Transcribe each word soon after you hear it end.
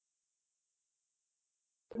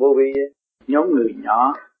Vô vi nhóm người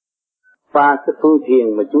nhỏ qua cái phương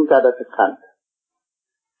thiền mà chúng ta đã thực hành,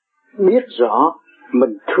 biết rõ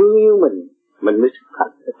mình thương yêu mình mới thực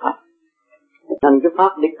hành cái pháp. Thành cái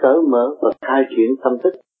pháp để cởi mở và khai triển tâm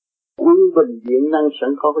thức, quân bình điện năng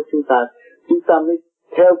sẵn có của chúng ta mới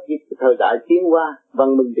theo kịp cái thời đại tiến hóa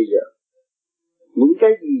văn minh bây giờ. Những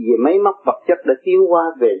cái gì về máy móc vật chất đã tiến hóa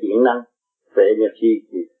về điện năng, về energy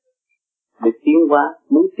để tiến hóa,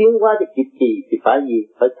 muốn tiến hóa để kịp kỳ thì phải gì?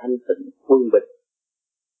 Phải thanh tịnh, quân bình,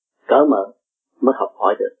 cởi mở mới học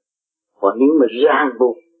hỏi được. Còn nếu mà ràng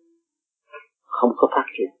buộc không có phát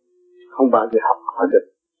triển, không bao giờ học hỏi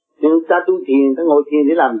được. Nên ta tu thiền, ta ngồi thiền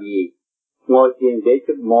để làm gì? Ngồi thiền để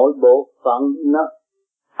cho mỗi bộ phận nó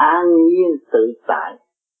an nhiên tự tại,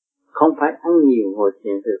 không phải ăn nhiều ngồi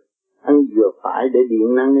thiền được, ăn vừa phải để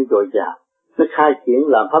điện năng nó dồi dào, nó khai triển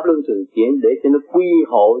làm pháp luân thường chuyển để cho nó quy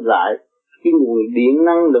hội lại cái nguồn điện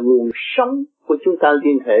năng là nguồn sống của chúng ta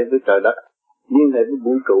liên hệ với trời đất, liên hệ với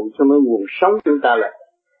vũ trụ, cho nên nguồn sống chúng ta là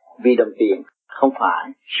vì đồng tiền, không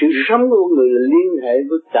phải sự sống của người là liên hệ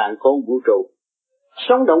với càn khôn vũ trụ,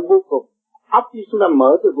 sống động vô cùng, óc của chúng ta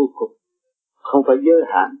mở tới vô cùng, không phải giới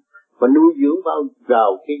hạn và nuôi dưỡng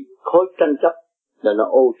vào cái khối tranh chấp là nó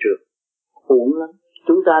ô trượt, uổng lắm.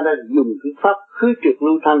 Chúng ta đã dùng cái pháp khứ trượt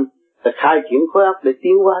lưu thanh để khai triển khối óc để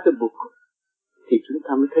tiến hóa tới vô cùng, thì chúng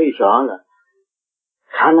ta mới thấy rõ là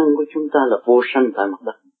khả năng của chúng ta là vô sanh tại mặt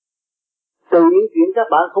đất. Từ những chuyện các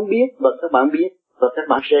bạn không biết và các bạn biết và các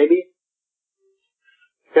bạn sẽ biết,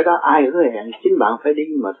 cái đó ai hứa hẹn, chính bạn phải đi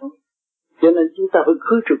mà thôi. Cho nên chúng ta phải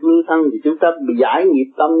khứ trượt lưu thanh, thì chúng ta giải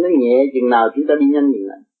nghiệp tâm nó nhẹ chừng nào chúng ta đi nhanh chừng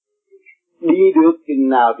nào, đi được chừng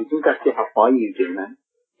nào thì chúng ta sẽ học hỏi nhiều chừngนั้น.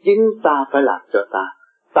 Chính ta phải làm cho ta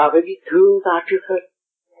phải biết thương ta trước hết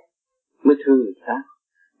mới thương người khác.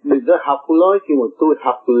 Đừng có học lối khi mà tôi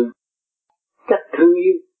học người cách thương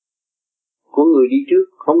yêu của người đi trước,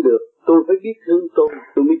 không được. Tôi phải biết thương tôi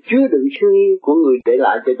mới chứa đựng sự yêu của người để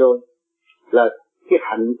lại cho tôi, là cái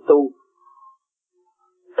hạnh tu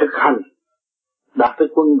thực hành đạt tới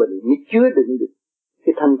quân bình mới chứa đựng được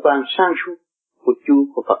cái thanh quan sáng suốt của Chúa,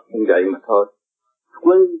 của Phật như vậy mà thôi.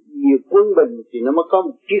 Quân bình thì nó mới có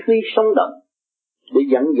một triết lý sống động để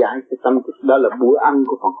dẫn giải cái tâm thức, đó là bữa ăn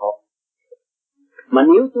của phần hồn. Mà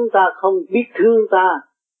nếu chúng ta không biết thương ta,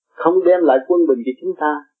 không đem lại quân bình cho chúng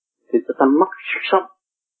ta, thì chúng ta mất sức sống.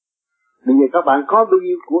 Bây giờ các bạn có bao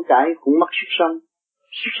nhiêu của cải cũng mất sức sống.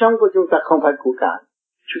 Sức sống của chúng ta không phải của cải.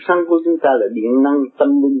 Sức sống của chúng ta là điện năng tâm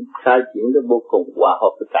linh khai triển đến vô cùng, hòa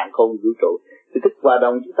hợp với càn khôn vũ trụ. Thì thức hòa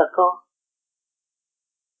đồng chúng ta có.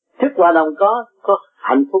 Thức hòa đồng có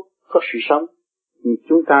hạnh phúc, có sự sống. Nhưng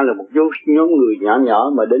chúng ta là một nhóm người nhỏ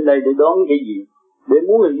nhỏ mà đến đây để đón cái gì? Để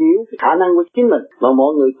muốn hiểu cái khả năng của chính mình. Mà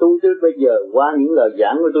mọi người tu tới bây giờ qua những lời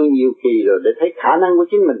giảng của tôi nhiều kỳ rồi để thấy khả năng của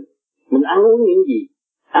chính mình. Mình ăn uống những gì?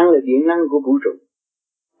 Ăn là điện năng của vũ trụ.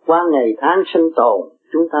 Qua ngày tháng sinh tồn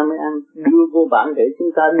chúng ta mới ăn, đưa vô bản thể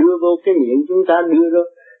chúng ta, đưa vô cái miệng chúng ta, đưa vô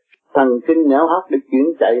thần kinh não hấp để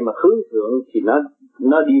chuyển chạy mà hướng thượng thì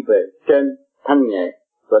nó đi về trên thanh nhẹ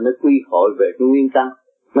và nó quy hội về cái nguyên căn.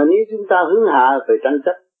 Mà nếu chúng ta hướng hạ về tranh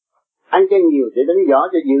chấp, ăn cho nhiều để đánh võ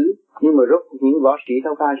cho dữ, nhưng mà rốt những võ sĩ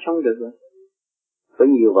đâu có ai sống được rồi. Có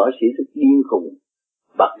nhiều võ sĩ thực điên khùng,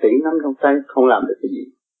 bạc tỷ nắm trong tay không làm được cái gì.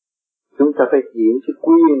 Chúng ta phải hiểu cái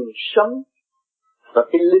quyền sống và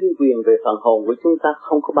cái linh quyền về phần hồn của chúng ta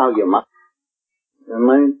không có bao giờ mất.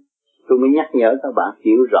 Tôi mới nhắc nhở các bạn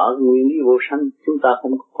hiểu rõ nguyên lý vô sanh. Chúng ta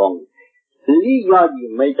không còn lý do gì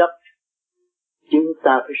mê chấp. Chúng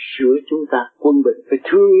ta phải sửa chúng ta quân bình, phải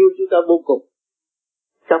thương yêu chúng ta vô cùng.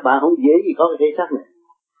 Các bạn không dễ gì có cái thể xác này.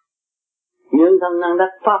 Nhân thân năng đắc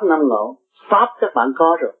pháp năm ngộ, pháp các bạn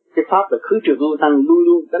có rồi. Cái pháp là khứ trượt lưu thanh, luôn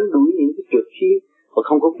luôn đánh đuổi những cái trượt khí và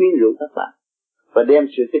không có quyến rũ các bạn. Và đem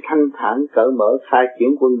sự cái thanh thản cởi mở khai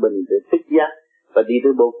triển quân bình để thức giác và đi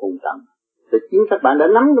tới vô cùng tận. Thì chính các bạn đã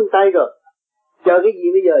nắm trong tay rồi. Chờ cái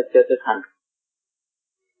gì bây giờ? Chờ thực hành.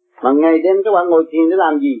 Mà ngày đêm các bạn ngồi thiền để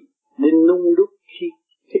làm gì? Để nung đúc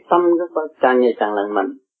cái tâm các bạn càng ngày càng lành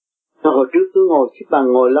mạnh. Hồi trước tôi ngồi xếp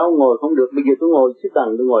bằng ngồi lâu ngồi không được, bây giờ tôi ngồi xếp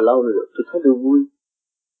bằng tôi ngồi lâu được, tôi thấy được vui.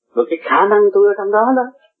 Và cái khả năng tôi ở trong đó đó.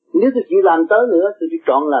 Nếu tôi chịu làm tới nữa, tôi chỉ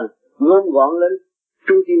trọn lành, gom gọn lên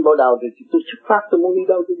trung tim bộ đầu thì tôi xuất phát, tôi muốn đi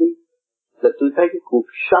đâu tôi đi. Là tôi thấy cái cuộc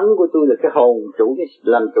sống của tôi là cái hồn chủ, cái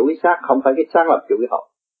làm chủ cái xác, không phải cái xác làm chủ cái hồn.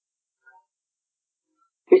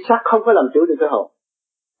 Cái xác không có làm chủ được cái hồn.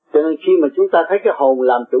 Cho nên khi mà chúng ta thấy cái hồn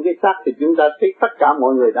làm chủ cái xác thì chúng ta thấy tất cả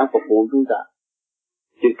mọi người đang phục vụ chúng ta.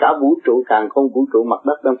 Thì cả vũ trụ càng không vũ trụ mặt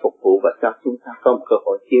đất đang phục vụ và cho chúng ta có một cơ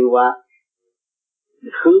hội tiến hóa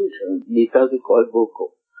hướng thượng đi tới cái cõi vô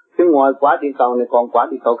cùng. Cái ngoài quả địa cầu này còn quả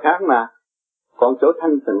địa cầu khác mà, còn chỗ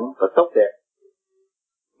thanh tịnh và tốt đẹp.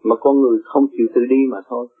 mà con người không chịu tự đi mà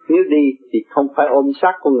thôi. Nếu đi thì không phải ôm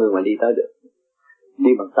sát con người mà đi tới được,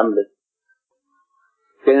 đi bằng tâm linh.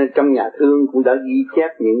 Cho nên trong nhà thương cũng đã ghi chép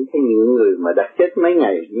những người mà đã chết mấy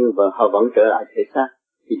ngày nhưng mà họ vẫn trở lại thể xác.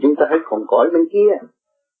 Thì chúng ta thấy còn cõi bên kia,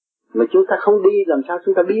 mà chúng ta không đi làm sao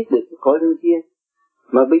chúng ta biết được cái cõi bên kia.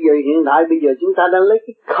 Mà bây giờ hiện tại bây giờ chúng ta đang lấy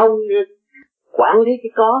cái không quản lý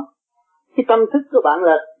cái có. Cái tâm thức của bạn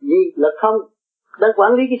là gì? Là không. Đang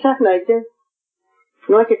quản lý cái xác này chứ.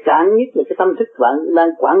 Nói cái cạn nhất là cái tâm thức bạn đang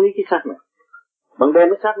quản lý cái xác này. Bạn đem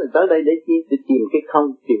cái xác này tới đây để chi? Để tìm cái không,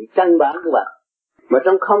 tìm căn bản của bạn. Mà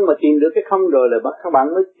trong không mà tìm được cái không rồi là các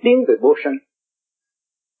bạn mới tiến về vô sanh.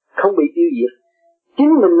 Không bị tiêu diệt.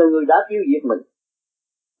 Chính mình là người đã tiêu diệt mình.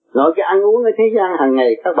 Nói cái ăn uống ở thế gian hàng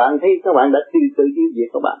ngày các bạn thấy các bạn đã tự tiêu diệt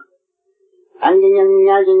các bạn. Ăn cho nhanh,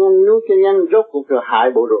 nhai cho nhanh, nuốt cho nhanh, rốt cuộc rồi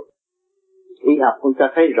hại bộ ruột. Y học cũng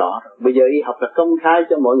ta thấy rõ. Bây giờ y học là công khai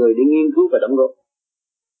cho mọi người đi nghiên cứu và đóng góp.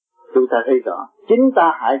 Chúng ta thấy rõ. Chính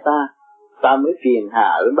ta hại ta, ta mới phiền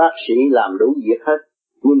hà với bác sĩ làm đủ việc hết.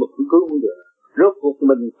 Nhưng mà cũng cứu không được. Rốt cuộc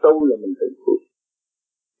mình tu là mình tự cứu.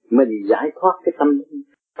 Mình giải thoát cái tâm linh.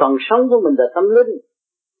 Còn sống của mình là tâm linh.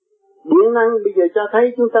 Điện năng bây giờ cho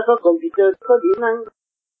thấy chúng ta có computer, có điện năng.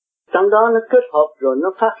 Trong đó nó kết hợp rồi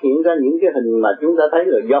nó phát hiện ra những cái hình mà chúng ta thấy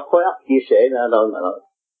là do khối óc chia sẻ ra rồi mà thôi.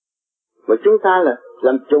 Mà chúng ta là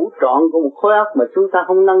làm chủ trọn của một khối óc mà chúng ta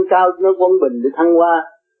không nâng cao nó quân bình để thăng hoa,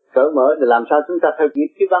 cởi mở để làm sao chúng ta theo kịp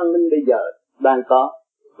cái văn minh bây giờ đang có.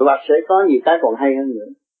 Và sẽ có nhiều cái còn hay hơn nữa.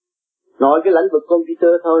 Nói cái lĩnh vực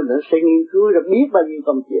computer thôi nó sẽ nghiên cứu ra biết bao nhiêu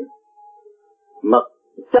công chuyện. Mà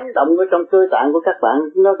chấn động ở trong cơ tạng của các bạn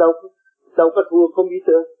nó đâu có thua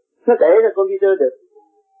computer. Nó để ra computer được.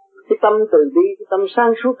 Cái tâm từ bi, cái tâm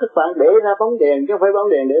sáng suốt các bạn để ra bóng đèn chứ không phải bóng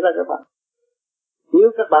đèn để ra các bạn.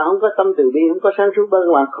 Nếu các bạn không có tâm từ bi, không có sáng suốt,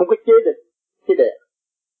 các bạn không có chế được cái đèn.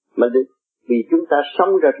 Mà vì chúng ta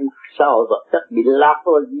sống ra trong xã hội vật chất bị lạc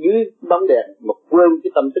vào dưới bóng đèn mà quên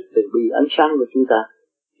cái tâm thức từ bi, ánh sáng của chúng ta.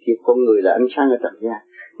 Thì con người là ánh sáng ở trần gian.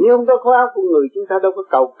 Nếu không có khối óc của người chúng ta đâu có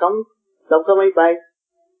cầu cống, đâu có máy bay,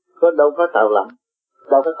 đâu có tàu lặn,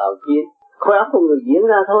 đâu có tàu chiến. Khối óc của người diễn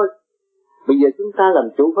ra thôi. Bây giờ chúng ta làm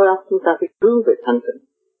chủ khối óc, chúng ta phải hướng về thanh tịnh.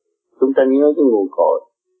 Chúng ta nhớ cái nguồn cội,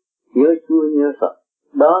 nhớ Chúa, nhớ Phật.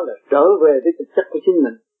 Đó là trở về với thực chất của chính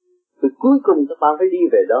mình. Rồi cuối cùng các bạn phải đi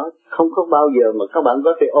về đó. Không có bao giờ mà các bạn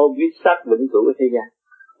có thể ôm cái xác vĩnh cửu ở thế gian.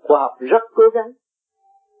 Khoa học rất cố gắng.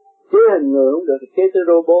 Chế hình người không được thì chế tới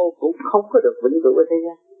robot cũng không có được vĩnh cửu ở thế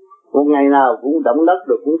gian. Một ngày nào cũng động đất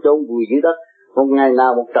rồi cũng chôn vùi dưới đất. Một ngày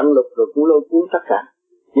nào một trận lục rồi cũng lôi cuốn tất cả.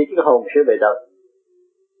 Vậy cái hồn sẽ về đâu?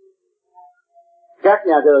 Các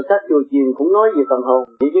nhà thờ, các chùa chiền cũng nói về phần hồn.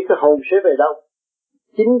 Vậy cái hồn sẽ về đâu?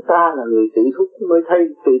 Chính ta là người tự thức mới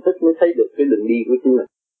thấy được cái đường đi của chính mình.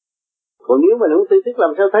 Còn nếu mà không tự thức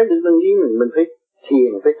làm sao thấy được đường đi mình phải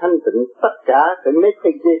thiền, phải thanh tịnh tất cả, phải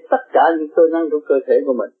meditate tất cả những cơ năng trong cơ thể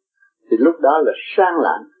của mình. Thì lúc đó là sáng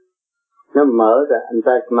lạng. Nó mở ra, anh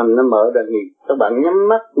ta mình nó mở ra nhiều. Các bạn nhắm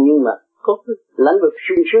mắt nhưng mà có cái lãnh vực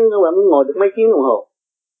sung sướng các bạn ngồi được mấy tiếng đồng hồ.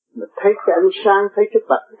 Mà thấy cái ánh sáng, thấy cái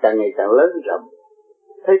vật càng ngày càng lớn rộng.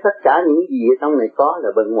 Thấy tất cả những gì ở trong này có là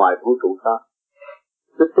bên ngoài vũ trụ có.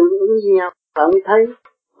 Nó tương ứng với nhau, bạn mới thấy.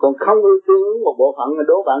 Còn không tương ứng một bộ phận mà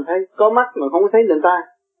đố bạn thấy. Có mắt mà không thấy lên tai.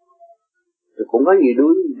 Rồi cũng có nhiều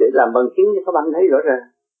đuôi để làm bằng chứng cho các bạn thấy rõ ràng.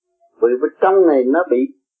 Bởi vì trong này nó bị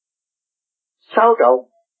xáo trộn.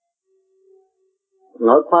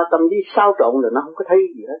 Nội khoa tâm lý xáo trộn là nó không có thấy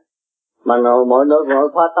gì hết. Mà mọi nội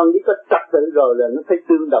khoa tâm lý có trật tự rồi là nó thấy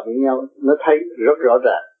tương đồng với nhau. Nó thấy rất rõ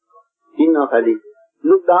ràng. Chứ nó phải đi.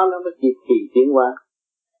 Lúc đó nó mới kịp kỳ tiến qua.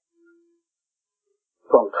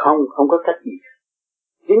 Còn không có cách gì.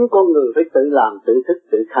 Chính con người phải tự làm, tự thức,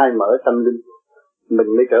 tự khai mở tâm linh. Mình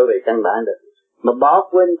mới trở về căn bản được. Mà bỏ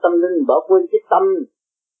quên tâm linh, bỏ quên cái tâm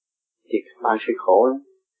thì các bạn sẽ khổ lắm.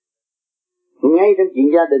 Ngay trong chuyện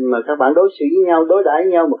gia đình mà các bạn đối xử với nhau, đối đãi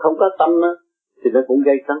với nhau mà không có tâm á, thì nó cũng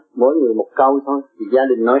gây cấn. Mỗi người một câu thôi. Thì gia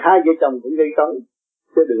đình nói hai vợ chồng cũng gây cấn.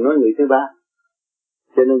 Chứ đừng nói người thứ ba.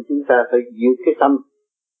 Cho nên chúng ta phải giữ cái tâm.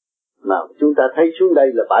 Mà chúng ta thấy xuống đây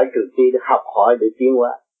là bãi trường thi để học hỏi, để tiến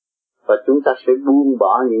hóa. Và chúng ta sẽ buông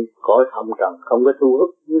bỏ những cõi hồng trần không có thu hút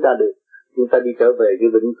chúng ta được. Chúng ta đi trở về cái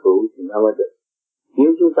vĩnh cửu thì nó mới được.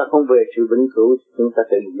 Nếu chúng ta không về sự vĩnh cửu thì chúng ta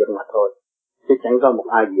tự dân mà thôi. Chứ chẳng có một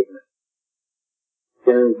ai diệt nữa.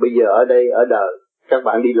 Cho nên bây giờ ở đây, ở đời, các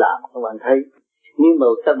bạn đi làm, các bạn thấy. Nhưng mà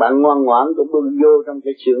các bạn ngoan ngoãn cũng vô trong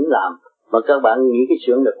cái xưởng làm. Mà các bạn nghĩ cái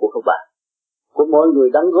xưởng là của các bạn. Của mỗi người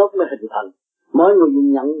đóng góp mới hình thành. Mỗi người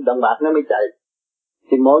nhận đồng bạc nó mới chạy.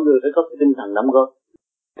 Thì mỗi người phải có cái tinh thần đóng góp.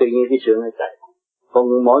 Tự nhiên cái xưởng nó chạy.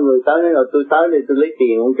 Còn mọi người tới nói là tôi tới đây tôi lấy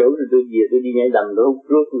tiền ông chủ rồi tôi về tôi đi nhảy đầm rồi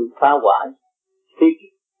rút phá hoại. Thì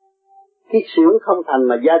Cái xưởng không thành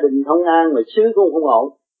mà gia đình không an, mà xứ cũng không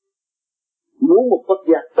ổn. Muốn một quốc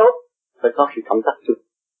gia tốt phải có sự cộng tác chung.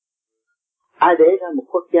 Ai để ra một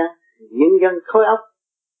quốc gia nhân dân khối óc,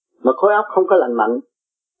 mà khối óc không có lành mạnh,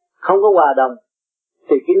 không có hòa đồng,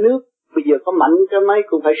 thì cái nước bây giờ có mạnh cái mấy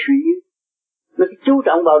cũng phải suy yếu. Nó chú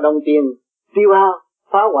trọng vào đồng tiền, tiêu hao,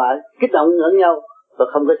 phá hoại, kích động lẫn nhau, và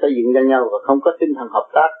không có xây dựng cho nhau, và không có tinh thần hợp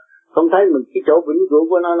tác. Không thấy mình cái chỗ vĩnh cửu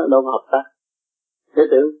của nó đâu có hợp tác. Thế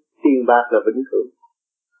tưởng tiền bạc là vĩnh cửu,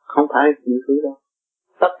 không phải vĩnh cửu đâu.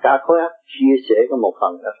 Tất cả khối óc chia sẻ có một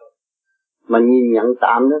phần đó thôi, mà nhìn nhận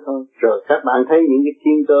tạm đó thôi. Rồi các bạn thấy những cái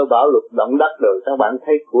thiên cơ bão lục động đất, rồi các bạn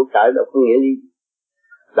thấy của cải đâu có nghĩa gì.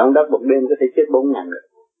 Động đất một đêm có thể chết 4.000 người.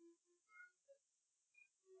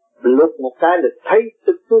 Lục một cái là thấy,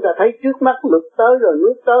 chúng ta thấy trước mắt lục tới rồi,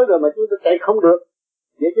 nước tới rồi mà chúng ta chạy không được.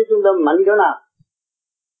 Vậy chứ chúng ta mạnh chỗ nào?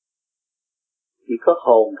 Chỉ có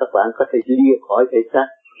hồn các bạn có thể lìa khỏi thể xác,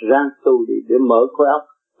 rang tu đi để mở khối óc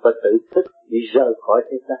và tự thức đi rời khỏi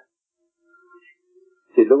thể xác.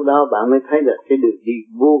 Thì lúc đó bạn mới thấy là cái đường đi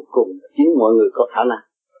vô cùng, chính mọi người có khả năng.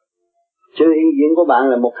 Sự hiện diện của bạn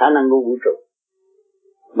là một khả năng của vũ trụ.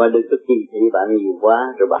 Mà đừng có kỳ thị bạn nhiều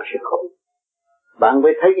quá rồi bạn sẽ khổ. Bạn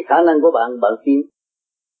phải thấy cái khả năng của bạn, bạn tiến.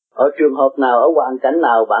 Ở trường hợp nào, ở hoàn cảnh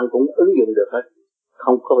nào bạn cũng ứng dụng được hết.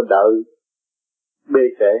 Không có đợi bê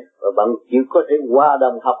trễ, và bạn chịu có thể hòa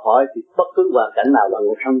đồng học hỏi thì bất cứ hoàn cảnh nào bạn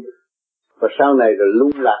cũng sống được. Và sau này rồi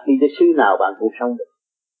lung lạc đi tới xứ nào bạn cũng sống được.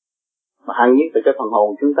 Mà hẳn nhất là cái phần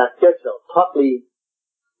hồn chúng ta chết rồi thoát ly,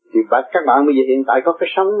 thì các bạn bây giờ hiện tại có cái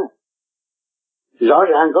sống này. Rõ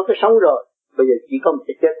ràng có cái sống rồi, bây giờ chỉ có một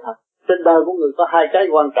cái chết thôi. Trên đời của người có hai cái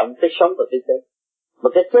quan trọng, cái sống và cái chết. Mà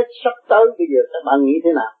cái chết sắp tới bây giờ các bạn nghĩ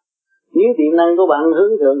thế nào? Nếu điện năng của bạn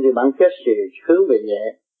hướng thượng thì bạn chết sẽ hướng về nhẹ.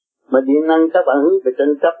 Mà điện năng các bạn hướng về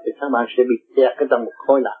tranh chấp thì các bạn sẽ bị kẹt ở trong một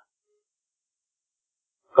khối nào.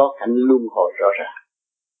 Có cảnh luân hồi rõ ràng.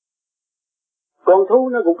 Con thú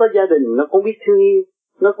nó cũng có gia đình, nó cũng biết thương yêu,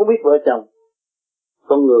 nó cũng biết vợ chồng.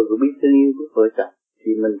 Con người cũng biết thương yêu, biết vợ chồng.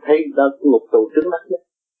 Thì mình thấy đó ngục tù trước mắt nhất.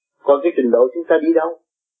 Còn cái trình độ chúng ta đi đâu?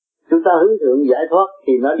 Chúng ta hướng thượng giải thoát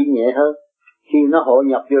thì nó đi nhẹ hơn. Khi nó hội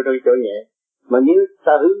nhập vô trong chỗ nhẹ. Mà nếu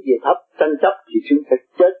ta hướng về thấp tranh chấp thì chúng ta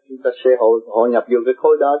chết, chúng ta sẽ hội nhập vô cái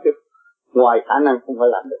khối đó chứ. Ngoài khả năng không phải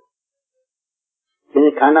làm được. Cho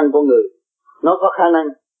nên khả năng của người nó có khả năng,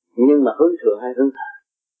 nhưng mà hướng thượng hay hướng hạ,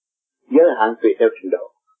 giới hạn tùy theo trình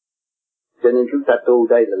độ. Cho nên chúng ta tu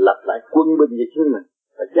đây là lập lại quân binh cho chính mình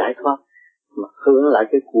và giải thoát, mà hướng lại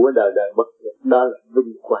cái của đời đời bất diệt, đó là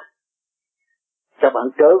vinh quang. Các bạn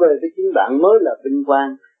trở về với chính bạn mới là vinh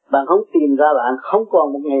quang. Bạn không tìm ra bạn không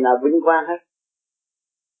còn một ngày nào vinh quang hết.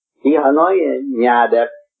 Chỉ họ nói nhà đẹp,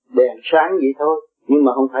 đèn sáng vậy thôi, nhưng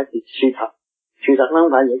mà không phải thì sự thật. Sự thật nó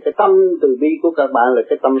không phải vậy. Cái tâm từ bi của các bạn là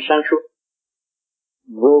cái tâm sáng suốt,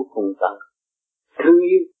 vô cùng tận, thương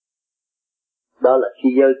yêu. Đó là khi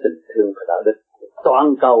giới tình thương và đạo đức.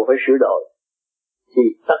 Toàn cầu phải sửa đổi, thì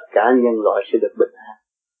tất cả nhân loại sẽ được bình an.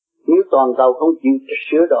 Nếu toàn cầu không chịu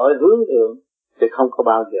sửa đổi hướng thượng, thì không có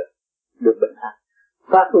bao giờ được bình an.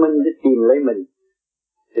 Phát minh để tìm lấy mình,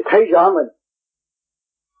 thì thấy rõ mình,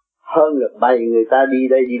 hơn là bày người ta đi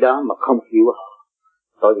đây đi đó mà không hiểu họ.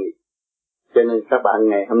 Tôi nghĩ. Cho nên các bạn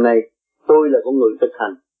ngày hôm nay, tôi là con người thực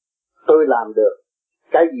hành. Tôi làm được.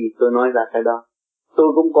 Cái gì tôi nói ra cái đó. Tôi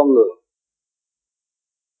cũng con người.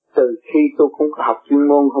 Từ khi tôi không có học chuyên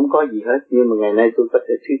môn, không có gì hết, nhưng mà ngày nay tôi có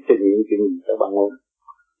thể thuyết trình những chuyện gì các bạn muốn.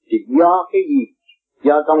 Thì do cái gì?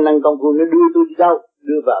 Do công năng công phu nó đưa tôi đi đâu?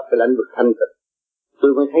 Đưa vào cái lãnh vực thanh tịnh.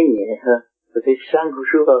 Tôi mới thấy nhẹ hơn, tôi thấy sáng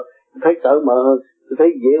suốt hơn, tôi thấy cởi mở hơn, tôi thấy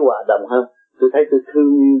dễ hòa đồng hơn, tôi thấy tôi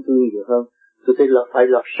thương yêu tôi nhiều hơn, tôi thấy phải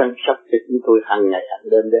lo săn sóc cho chúng tôi hàng ngày hàng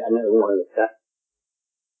đêm để ảnh hưởng mọi người khác.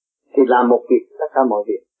 Thì làm một việc tất cả mọi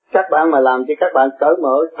việc. Các bạn mà làm cho các bạn cởi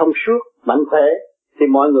mở, thông suốt, mạnh khỏe, thì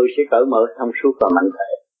mọi người sẽ cởi mở, thông suốt và mạnh khỏe.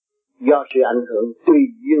 Do sự ảnh hưởng tùy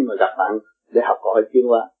duyên mà gặp bạn để học hỏi tiến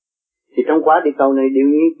hóa. Thì trong quá đi câu này đều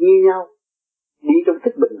như nhau, đi trong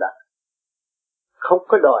thức bình đẳng. Không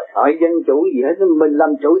có đòi hỏi dân chủ gì hết. Mình làm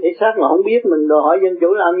chủ thể xác mà không biết, mình đòi hỏi dân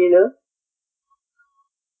chủ làm gì nữa.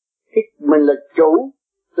 Mình là chủ,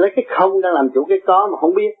 lấy cái không đang làm chủ cái có mà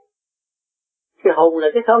không biết. Cái hồn là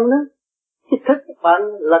cái không đó, cái thức của bạn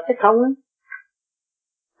là cái không đó.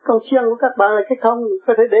 Con xương của các bạn là cái không,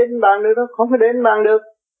 có thể đến bàn được đâu, không có đến bàn được.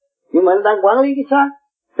 Nhưng mà nó đang quản lý cái xác,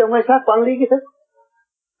 trong cái xác quản lý cái thức.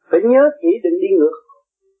 Phải nhớ kỹ đừng đi ngược.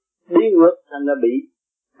 Đi ngược thành là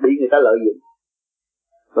bị người ta lợi dụng.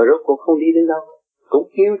 Và rốt cuộc không đi đến đâu. Cũng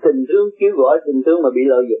kêu tình thương, kêu gọi tình thương mà bị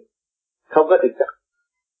lợi dụng. Không có thực chất.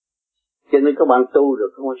 Cho nên các bạn tu rồi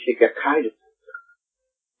không sẽ gặt hái được.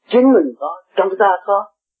 Chính mình có, trong ta có.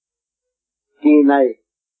 Kỳ này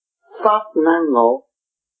pháp nan ngộ.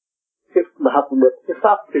 Cái học được cái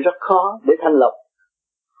pháp thì rất khó để thanh lọc.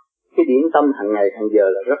 Cái điển tâm hàng ngày hàng giờ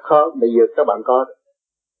là rất khó. Bây giờ các bạn có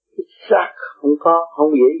cái xác không có,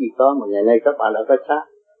 không dễ gì có, mà ngày nay các bạn đã có xác.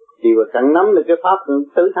 Chỉ mà càng nắm được cái pháp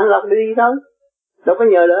tự thanh lọc đi thôi. Đâu có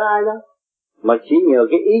nhờ đỡ ai đâu, mà chỉ nhờ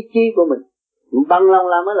cái ý chí của mình. Bằng lòng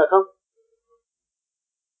làm mới là không.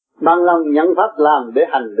 Bằng lòng nhận pháp làm để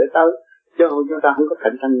hành để tới, chứ không chúng ta không có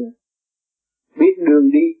cạnh tranh nữa. Biết đường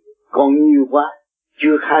đi còn nhiều quá,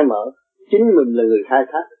 chưa khai mở, chính mình là người khai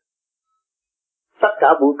thác. Tất cả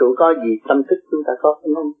vũ trụ có gì tâm thức chúng ta có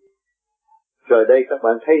không? Rồi đây các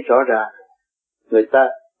bạn thấy rõ ràng, người ta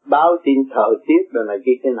báo tin thời tiết rồi này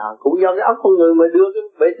kia thế nào cũng do cái óc con người mà đưa cái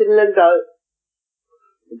vệ tinh lên trời.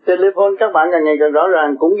 Telephone các bạn càng ngày càng rõ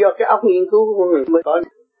ràng cũng do cái óc nghiên cứu của con người mới có.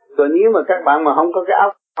 Rồi nếu mà các bạn mà không có cái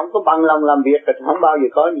óc, không có bằng lòng làm việc thì không bao giờ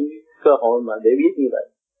có những cơ hội mà để biết như vậy.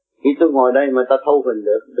 Khi tôi ngồi đây mà ta thâu hình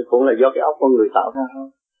được thì cũng là do cái óc con người tạo ra thôi.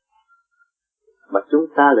 Mà chúng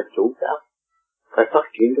ta là chủ cái óc, phải phát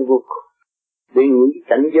triển cái vô cùng. Để những cái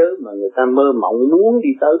cảnh giới mà người ta mơ mộng muốn đi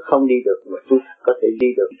tới không đi được mà chúng ta có thể đi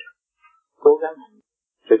được. Cố gắng.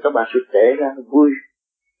 Rồi các bạn sẽ trẻ ra vui,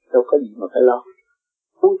 đâu có gì mà phải lo.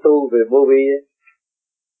 Muốn tu về vô vi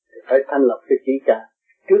phải thanh lọc cái trí cả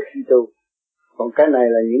trước khi tu. Còn cái này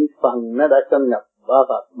là những phần nó đã xâm nhập vào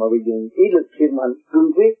Phật mà bị dùng ý lực thiên mạnh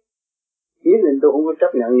cương quyết. Ý nên tôi không có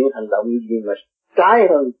chấp nhận những hành động gì mà trái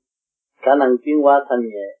hơn khả năng tiến hóa thanh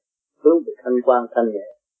nhẹ, hướng về thanh quan thanh nhẹ.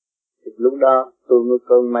 Thì lúc đó tôi mới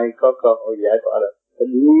cơn may có cơ hội giải tỏa được. Phải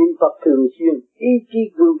niệm Phật thường xuyên, ý chí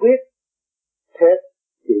cương quyết. Thế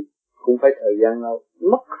thì cũng phải thời gian lâu,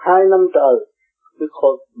 mất 2 năm trời mới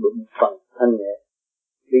khôi phục phần thanh nhẹ.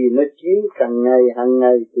 Vì nó chiếm càng ngày hàng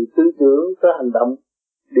ngày từ tư tưởng tới hành động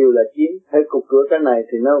đều là chiếm. Hay cục cửa cái này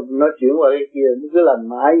thì nó chuyển qua cái kia, nó cứ làm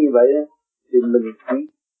mãi như vậy đó. Thì mình chỉ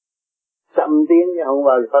chậm tiến chứ không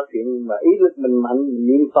bao giờ phát triển. Mà ý lực mình mạnh, mình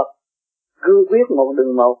niệm Phật cương quyết một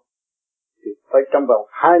đường một thì phải trong vòng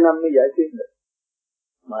 2 năm mới giải quyết được.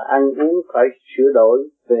 Mà ăn uống phải sửa đổi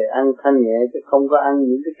về ăn thanh nhẹ chứ không có ăn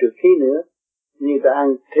những cái trượt khí nữa. Như ta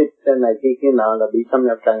ăn thịt cái này kia nọ là bị xâm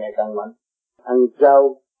nhập càng ngày càng mạnh. Ăn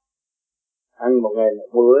rau, ăn một ngày một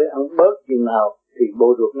bữa, ăn bớt chừng nào thì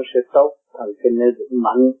bộ ruột nó sẽ tốt, thần kinh nó được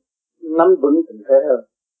mạnh, nắm vững tình thế hơn.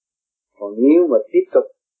 Còn nếu mà tiếp tục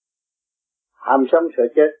ham sống sợ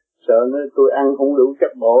chết, sợ nó tôi ăn không đủ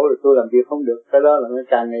chất bổ rồi tôi làm việc không được, cái đó là nó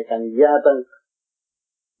càng ngày càng gia tăng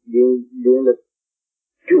điện lực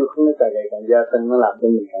chưa không, nó càng ngày càng gia tăng, nó làm cho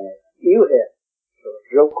mình càng ngày yếu hèn, rồi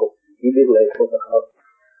rốt cuộc chỉ biết lệ thuộc vào thôi.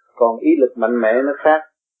 Còn ý lực mạnh mẽ nó khác.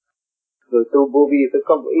 Rồi tu vô vi phải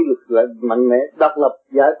có một ý lực là mạnh mẽ, độc lập,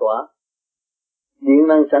 giải tỏa. Điện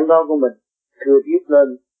năng sẵn có của mình thừa tiếp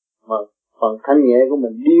lên, mà phần thanh nhẹ của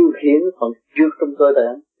mình điều khiển phần trước trong cơ thể,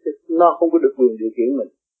 nó không có được quyền điều khiển mình,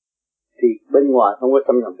 thì bên ngoài không có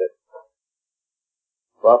xâm nhập được.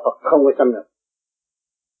 Và Phật không có xâm nhập.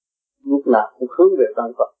 Lúc nào cũng hướng về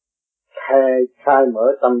tăng Phật, khai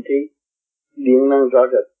mở tâm trí, điện năng rõ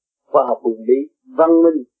rệt, khoa học quyền lý, văn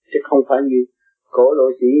minh, chứ không phải như cổ lộ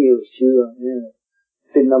sĩ nhiều xưa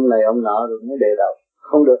tin ông này ông nọ rồi mới đề đầu.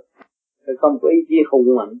 Không được. Phải có một ý chí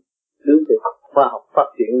hùng mạnh đứng từ khoa học phát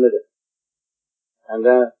triển mới được. Thành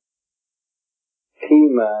ra khi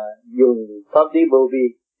mà dùng pháp lý vô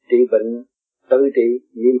vi trị bệnh, tự trị,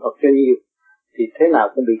 niệm Phật cho nhiều thì thế nào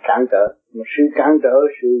cũng bị cản trở. Một sự cản trở,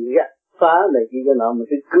 sự gạt phá này kia cái nọ, mình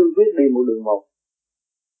phải cương quyết đi một đường một.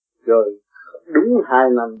 Rồi đúng 2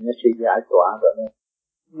 năm nó sẽ giải tỏa rồi.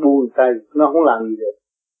 Buông tay, nó không làm gì được.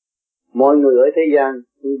 Mọi người ở thế gian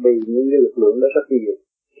bị những cái lực lượng đó rất nhiều.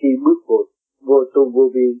 Khi bước vô tu vô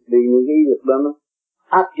vi, bị những cái lực đó nó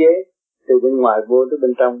áp chế từ bên ngoài vô tới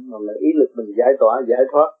bên trong, mà ý lực mình giải tỏa, giải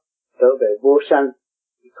thoát trở về vô sanh,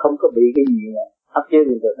 không có bị cái gì mà áp chế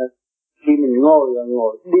mình được hết. Khi mình ngồi là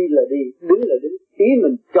ngồi, đi là đi, đứng là đứng, ý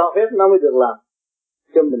mình cho phép nó mới được làm,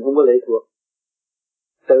 chứ mình không có lệ thuộc.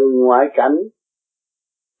 Từ ngoại cảnh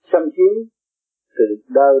xâm chiếm, từ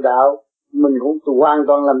đời đạo mình cũng hoàn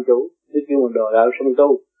toàn làm chủ, chứ kêu mình đời đạo xâm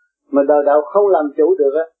tu. Mà đời đạo không làm chủ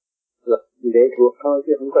được á là lệ thuộc thôi,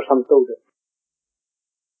 chứ không có xâm tu được.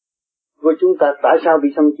 Với chúng ta tại sao bị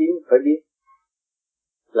xâm chiếm phải biết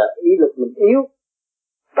là ý lực mình yếu.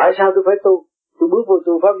 Tại sao tôi phải tu? Tôi bước vô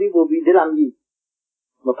tu pháp lý vô vi để làm gì?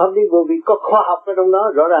 Mà pháp lý vô vi có khoa học ở trong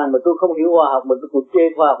đó rõ ràng, mà tôi không hiểu khoa học mà tôi cũng chê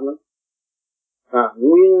khoa học nữa.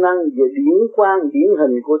 Nguyên năng về điển quang điển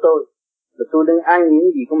hình của tôi là tôi đang ăn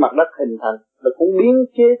những gì của mặt đất hình thành, là cũng biến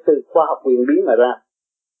chế từ khoa học quyền bí mà ra.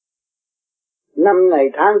 Năm này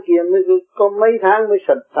tháng kia mới có mấy tháng mới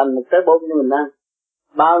sạch thành một cái bom cho mình ăn.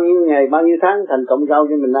 Bao nhiêu ngày, bao nhiêu tháng thành cọng rau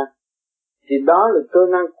cho mình ăn. Thì đó là cơ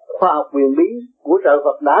năng khoa học huyền bí của trời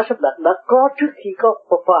Phật đã sắp đặt, đã có trước khi có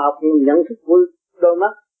khoa học nhận thức của đôi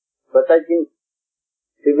mắt và tay chân.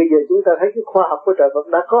 Thì bây giờ chúng ta thấy cái khoa học của trời Phật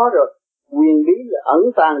đã có rồi. Huyền bí là ẩn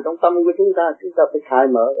tàng trong tâm của chúng ta phải khai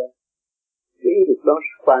mở ra. Cái ý được đó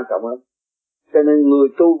rất quan trọng lắm. Cho nên người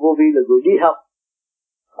tu vô vi là người đi học,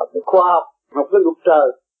 học cái khoa học, học cái luật trời,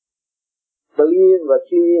 tự nhiên và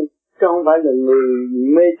thiên nhiên, chứ không phải là người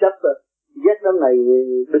mê chấp rồi ghét đám này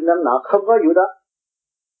bên đám nọ, không có vụ đó.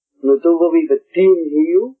 Người tu vô vi phải tìm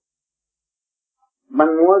hiểu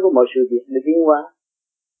manh mối của mọi sự việc để tiến hóa,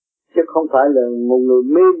 chứ không phải là một người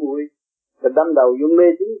mê muội và đâm đầu vô mê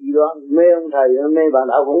tín gì đó, mê ông thầy, mê bà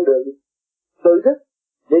đạo cũng được. Tự thức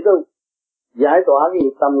để tôi giải tỏa cái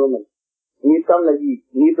nghiệp tâm của mình. Nghiệp tâm là gì?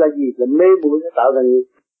 Nghiệp là gì? Là mê muội nó tạo ra nghiệp.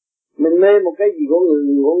 Mình mê một cái gì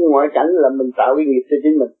của ngoại cảnh là mình tạo cái nghiệp cho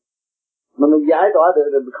chính mình. Mà mình giải tỏa được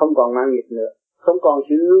rồi mình không còn mang nghiệp nữa, không còn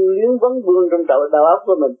sự lưu luyến vấn vương trong đầu óc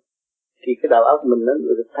của mình, thì cái đầu óc mình nó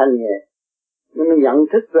được thanh nhẹ. Nên nó nhận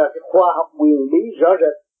thức ra cái khoa học huyền bí rõ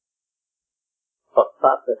rệt. Phật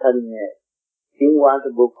pháp là thanh nhẹ, tiến hóa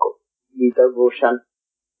tới vô cùng, đi tới vô sanh.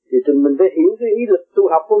 Thì mình phải hiểu cái ý lực tu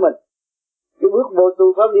học của mình. Cái bước vô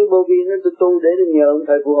tu pháp lý vô vi nó tu để nhờ ông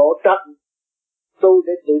thầy phù hộ trắc, tu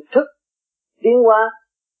để tự thức tiến hóa.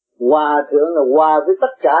 Hòa thượng là hòa với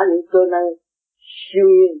tất cả những cơ năng siêu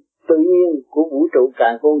nhiên, tự nhiên của vũ trụ,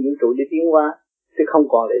 càn khôn vũ trụ để tiến hóa, chứ không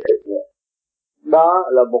còn lệ thực nữa. Đó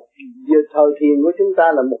là một giờ thời thiền của chúng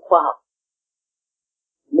ta là một khoa học.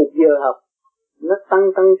 Một giờ học nó tăng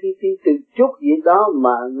từ chút gì đó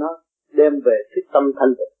mà nó đem về thức tâm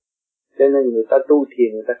thanh tịnh. Cho nên người ta tu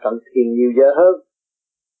thiền, người ta cần thiền nhiều giờ hơn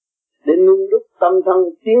để nung đúc tâm thân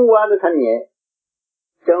tiến hóa để thanh nhẹ,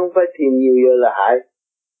 chứ không phải thiền nhiều giờ là hại.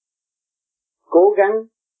 Cố gắng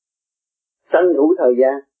tranh thủ thời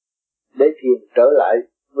gian để thiền trở lại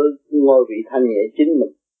với ngôi vị thanh nhẹ chính mình.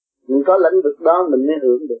 Mình có lãnh vực đó mình mới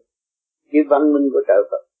hưởng được cái văn minh của trời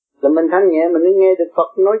Phật. Là mình thanh nhẹ mình mới nghe được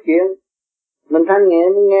Phật nói chuyện, mình thanh nhẹ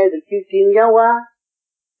mới nghe được chư thiên giáo hóa.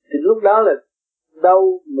 Thì lúc đó là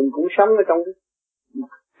đâu mình cũng sống ở trong cái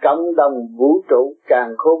cộng đồng vũ trụ,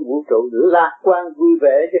 càn khôn vũ trụ, lạc quan vui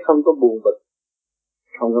vẻ chứ không có buồn bực,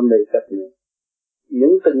 không có mê chấp nữa.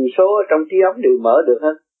 Những tần số ở trong trí óc đều mở được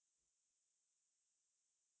hết.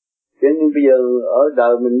 Cho nên bây giờ ở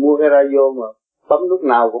đời mình mua cái radio mà bấm lúc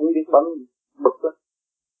nào cũng biết bấm, bực lắm.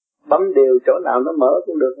 Bấm đều chỗ nào nó mở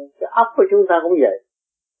cũng được. Cái óc của chúng ta cũng vậy.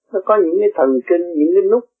 Nó có những cái thần kinh, những cái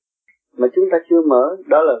nút mà chúng ta chưa mở.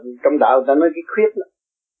 Đó là trong đạo ta nói cái khuyết đó.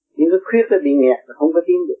 Những cái khuyết nó bị nghẹt, không có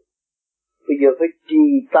tiến được. Bây giờ phải trì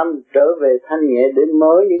tâm trở về thanh nhẹ để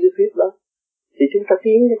mở những cái khuyết đó, thì chúng ta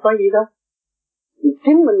tiến chứ có gì đâu.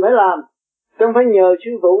 Chính mình phải làm, không phải nhờ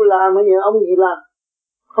sư phụ làm hay nhờ ông gì làm,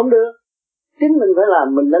 không được. Chính mình phải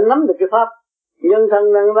làm. Mình đã nắm được cái pháp nhân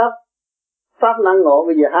thân năng pháp năng ngộ,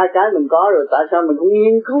 bây giờ hai cái mình có rồi, tại sao mình không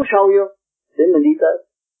nghiên cứu sâu vô để mình đi tới?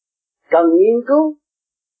 Cần nghiên cứu,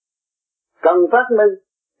 cần phát minh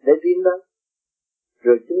để tiến tới,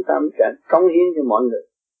 rồi chúng ta mới cảnh cống hiến cho mọi người,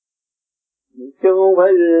 chứ không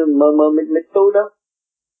phải mờ mịt tu đâu.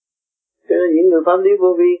 Cho nên những người pháp lý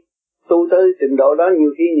vô vi tu tới trình độ đó,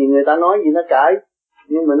 nhiều khi người ta nói gì nó cãi,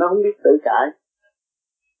 nhưng mà nó không biết tự cãi.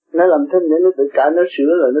 Nó làm thinh để nó tự cãi, nó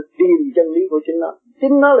sửa là nó tìm chân lý của chính nó.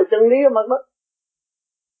 Chính nó là chân lý ở mặt đất.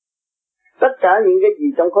 Tất cả những cái gì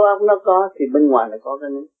trong khối óc nó có thì bên ngoài nó có cái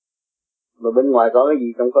nữa. Mà bên ngoài có cái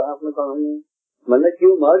gì trong khối óc nó có cái nữa. Mà nó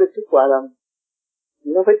chưa mở được thức hòa đồng.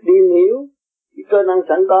 Nó phải tìm hiểu cái cơ năng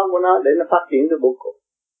sẵn có của nó để nó phát triển được vô cùng.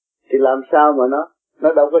 Thì làm sao mà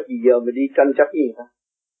nó đâu có gì giờ mà đi tranh chấp gì cả.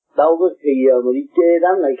 Đâu có gì giờ mà đi chê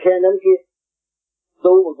đám này khen đám kia.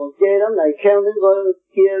 Tu mà còn chê đám này khen đám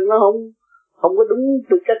kia, nó không có đúng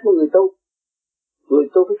tư cách của người tu. Người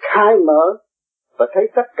tu phải khai mở và thấy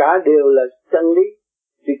tất cả đều là chân lý,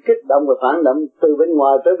 thì kích động và phản động từ bên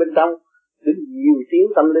ngoài tới bên trong đến nhiều tiếng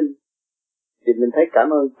tâm linh, thì mình thấy cảm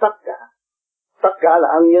ơn tất cả là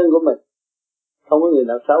ân nhân của mình, không có người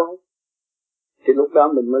nào xấu hết. Thì lúc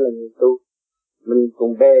đó mình mới là người tu. Mình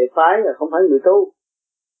còn bè phái là không phải người tu,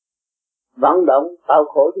 vận động tạo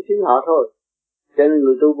khổ cho chính họ thôi. Cho nên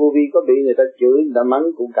người tu vô vi có bị người ta chửi, người ta mắng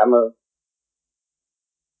cũng cảm ơn,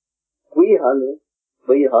 quý họ nữa,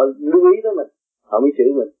 bởi vì họ lưu ý tới mình, họ mới chửi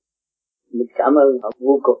mình cảm ơn họ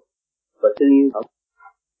vô cùng, và tự nhiên họ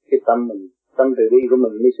cái tâm từ bi của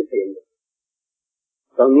mình mới xuất hiện được.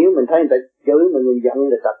 Còn nếu mình thấy người ta chửi mình giận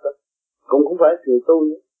là tập đó, cũng không phải người tu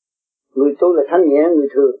nữa. Người tu là thanh nhẹ người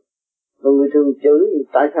thường, còn người thường chửi thì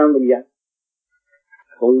tại sao mình giận?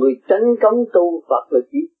 Còn người tránh cống tu Phật là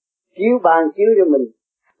chỉ chiếu ban chiếu cho mình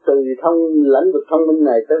từ lãnh vực thông minh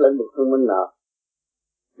này tới lãnh vực thông minh nọ,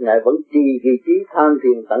 Ngài vẫn trì vị trí tham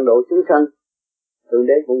thiền tận độ chúng sanh. Thượng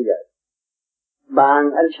Đế cũng vậy,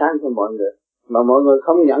 ban ánh sáng cho mọi người, mà mọi người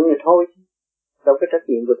không nhận thì thôi. Đâu có trách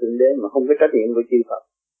nhiệm của Thượng Đế mà không có trách nhiệm của chư Phật.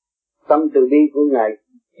 Tâm từ bi của Ngài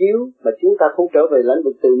chiếu mà chúng ta không trở về lãnh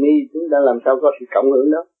vực từ bi, chúng ta làm sao có sự cộng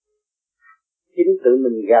hưởng đó. Chính tự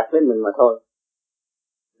mình gạt lấy mình mà thôi.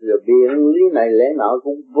 Rồi biện lý này lẽ nọ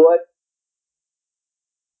cũng vô ích.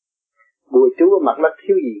 Bùa chú ở mặt đất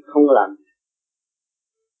thiếu gì không làm.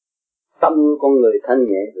 Tâm con người thanh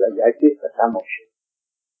nhẹ là giải quyết tất cả mọi sự.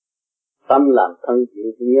 Tâm làm thân chịu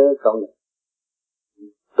nhớ con này.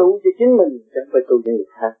 Tu cho chính mình chẳng phải tu cho người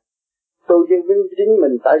khác. Tu cho chính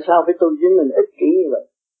mình, tại sao phải tu cho chính mình ích kỷ như vậy?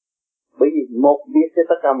 Bởi vì một việc cho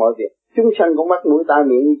tất cả mọi việc. Chúng sanh cũng mắt mũi tai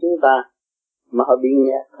miệng như chúng ta, mà họ bị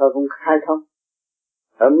nghẹt, họ không khai thông.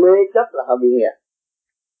 Họ mê chấp là họ bị nghẹt.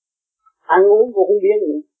 Ăn uống cũng không biết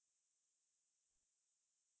nữa.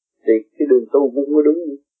 Thì cái đường tu cũng không có đúng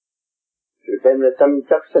nữa. Rồi thêm là tranh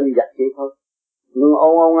chấp sinh giặc vậy thôi. Nhưng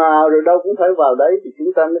ồn ào rồi đâu cũng phải vào đấy thì chúng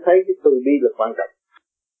ta mới thấy cái từ bi là quan trọng.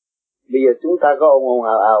 Bây giờ chúng ta có ồn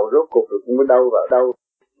ào rốt cuộc rồi cũng có đâu vào đâu.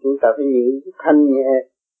 Chúng ta phải những thanh nhẹ,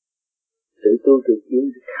 tự tu tự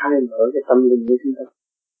tiến, khai mở cái tâm linh của chúng ta.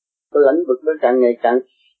 Cái lãnh vực nó càng ngày càng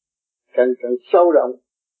sâu rộng.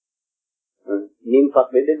 Niệm Phật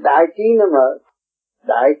để đại trí nó mở.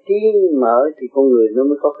 Đại trí mở thì con người nó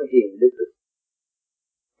mới có cái hiền đức được.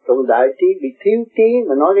 Còn đại trí bị thiếu trí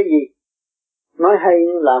mà nói cái gì? Nói hay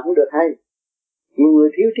nhưng làm không được hay. Nhiều người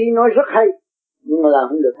thiếu trí nói rất hay nhưng mà làm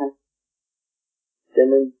không được hay. Cho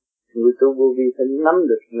nên người tu vô vi phải nắm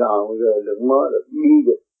được rồi được mơ được đi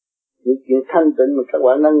được. Những chuyện thanh tịnh mà các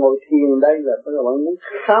bạn đang ngồi thiền đây là các bạn muốn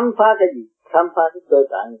khám phá cái gì? Khám phá cái cơ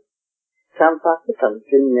tạng, khám phá cái thần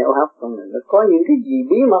kinh nẻo hấp trong này. Nó có những cái gì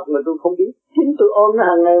bí mật mà tôi không biết. Chính tôi ôm nó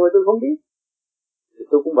hàng ngày mà tôi không biết. Thì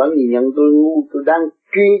tôi cũng vẫn nhìn nhận tôi ngu, tôi đang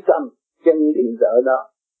truy tầm chân điện dở đó.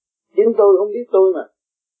 Chính tôi không biết tôi mà.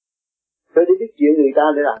 Tôi đi biết chuyện người ta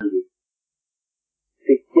để làm gì?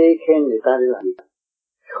 Thì chê khen người ta để làm gì?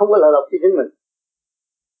 Không có lợi lộc cho chính mình.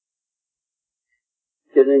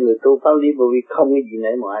 Cho nên người tu pháp lý vô vi không cái gì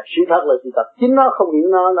nể mọi. Sự thật là sự thật. Chính nó không hiểu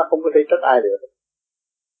nó không có thể trách ai được.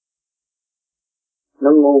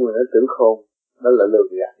 Nó ngu mà nó tưởng khôn. Đó là lừa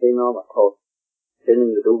gạt với nó mà thôi. Cho nên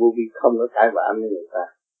người tu vô vi không có cãi vã với người ta.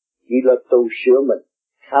 Chỉ là tu sửa mình,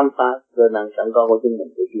 khám phá cơ năng sẵn có của chính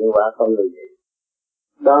mình để chuyển hóa con người vậy.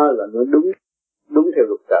 Đó là nó đúng theo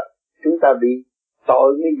luật trời. Chúng ta bị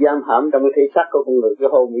tội mới giam hãm trong cái thể xác của con người, cái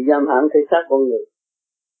hồn bị giam hãm thể xác con người.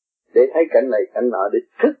 Để thấy cảnh này cảnh nọ, để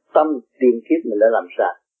thức tâm tiền kiếp mình đã làm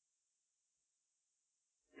sao.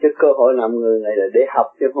 Chứ cơ hội làm người này là để học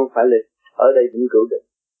chứ không phải là ở đây vĩnh cửu được.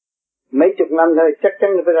 Mấy chục năm thôi chắc chắn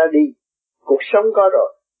phải ra đi. Cuộc sống có rồi,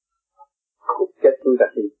 cuộc chết chúng ta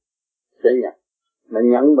thì sẽ nhận. Mà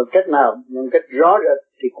nhận một cách nào, nhận cách rõ rệt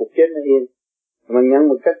thì cuộc chết nó yên. Mà nhận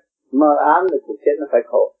một cách mơ ám thì cuộc chết nó phải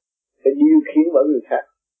khổ. Phải điều khiển bởi người khác.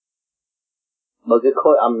 Bởi cái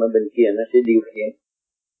khối âm ở bên kia nó sẽ điều khiển.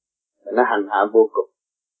 Và nó hành hạ vô cùng.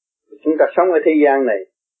 Chúng ta sống ở thế gian này,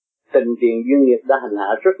 tình tiền duyên nghiệp đã hành hạ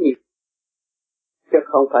rất nhiều. Chứ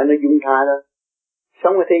không phải nó dung tha đâu.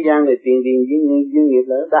 Sống ở thế gian này tiền duyên nghiệp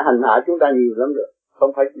đã hành hạ chúng ta nhiều lắm rồi.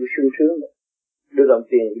 Không phải chỉ sung sướng nữa. Đưa đồng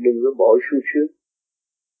tiền đừng có bội sung sướng.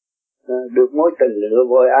 Được mối tình đừng có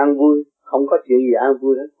vội an vui. Không có chuyện gì an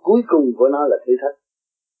vui hết. Cuối cùng của nó là thử thách.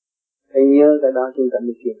 Hãy nhớ cái đó chúng ta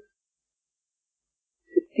mới tiến.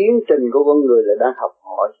 Cái tiến trình của con người là đang học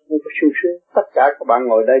hỏi, không có sung sướng. Tất cả các bạn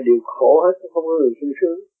ngồi đây đều khổ hết, không có người sung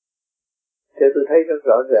sướng. Thế tôi thấy rất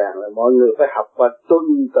rõ ràng là mọi người phải học và tuân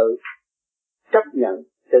tự, chấp nhận.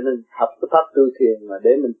 Cho nên học cái pháp tu thiền mà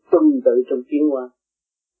để mình tuân tự trong tiến hóa.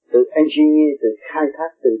 Từ engineer, từ khai thác,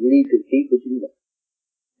 từ ly, từ khí của chính mình.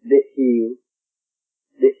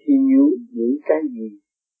 Để hiểu những cái gì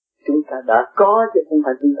chúng ta đã có chứ không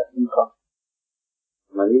phải chúng ta không có.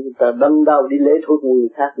 Mà nếu chúng ta đâm đầu đi lễ thuộc người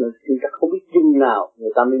khác nữa, chúng ta không biết chừng nào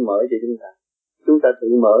người ta mới mở cho chúng ta. Chúng ta tự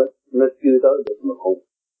mở, nó chưa tới được mà hùng.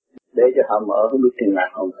 Để cho họ mở, không biết chừng nào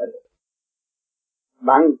không phải được.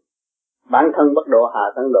 Bản thân bất độ, hạ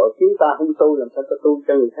thân độ, chúng ta không tu làm sao ta tu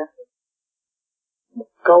cho người khác. Một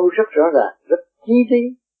câu rất rõ ràng, rất chi tiết,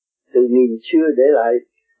 từ nghìn xưa để lại,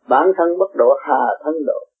 bản thân bất độ, hạ thân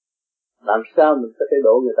độ. Làm sao mình có thể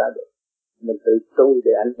độ người ta được? Mình tự tu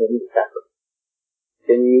để ảnh hưởng người khác được.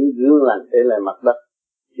 Trên những gương lành để lại mặt đất,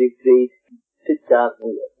 chỉ thích cha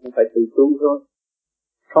cũng vậy, không phải tự tu thôi.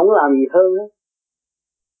 Không làm gì hơn hết.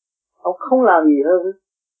 Ông không làm gì hơn hết.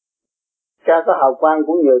 Cha có hào quang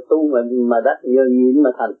cũng nhờ tu mà đắc, nhờ nhịn mà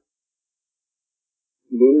thành.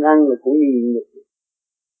 Nhịn ăn là cũng nhịn nhục.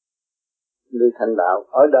 Người thành đạo,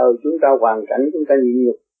 ở đời chúng ta hoàn cảnh chúng ta nhịn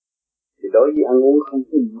nhục, Thì đối với ăn uống không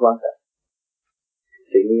có gì quan trọng.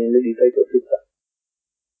 Tự nhiên nó đi tới chỗ thức tập.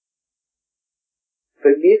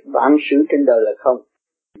 Phải biết vạn sự trên đời là không.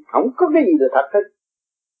 Không có cái gì là thật hết.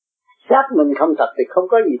 Xác mình không thật thì không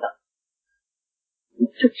có gì thật.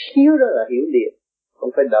 Một chút xíu đó là hiểu liền. Không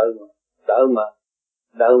phải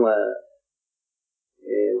đợi mà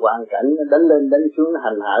hoàn cảnh nó đánh lên đánh xuống, nó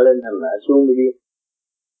hành hạ lên hành hạ xuống mới biết.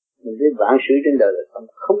 Mình biết vạn sự trên đời là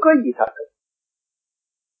không có gì thật hết.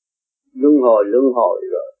 Luân hồi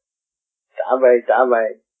rồi trả về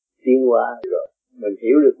tiến hóa rồi mình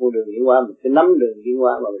hiểu được con đường tiến hóa, mình phải nắm đường tiến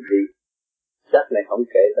hóa mà mình đi. Chắc này không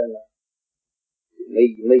kể tới nó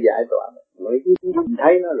mới giải tỏa, mới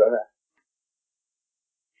thấy nó rõ ràng.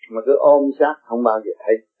 Mà cứ ôm xác không bao giờ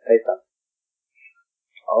thấy tâm.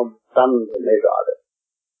 Ôm tâm thì mới rõ được,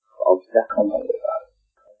 ôm xác không bao giờ rõ được.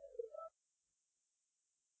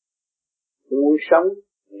 Muốn sống,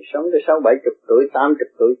 mình sống tới 60-70 tuổi, 80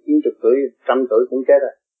 tuổi, 90 tuổi, 100 tuổi cũng chết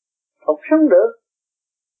rồi, không sống được.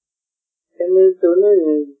 Cho nên tôi nói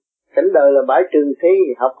cảnh đời là bãi trường thi,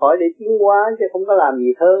 học hỏi để tiến hóa chứ không có làm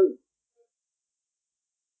gì hơn.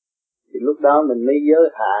 Thì lúc đó mình mới giới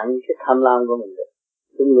hạn cái tham lam của mình được.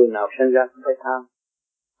 Cái người nào sinh ra cũng phải tham.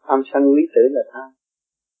 Tham sân quý tử là tham.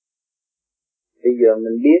 Bây giờ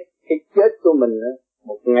mình biết cái chết của mình đó,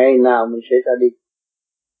 một ngày nào mình sẽ ra đi.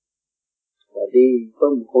 Và đi với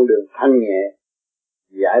một con đường thanh nhẹ,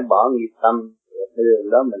 giải bỏ nghiệp tâm. Và cái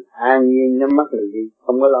đường đó mình an nhiên nhắm mắt mình đi,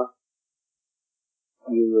 không có lo.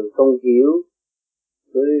 Nhiều người không hiểu,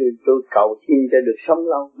 tôi cầu xin cho được sống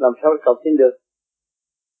lâu, làm sao cầu xin được?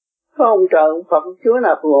 Có ông trời, ông Phật, ông Chúa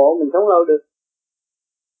nào phù hộ mình sống lâu được.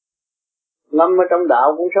 Ngâm ở trong đạo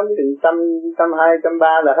cũng sốngถึง 120,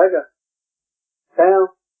 130 là hết rồi. Thấy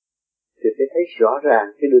không? Thì phải thấy rõ ràng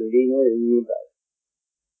cái đường đi nó là như vậy.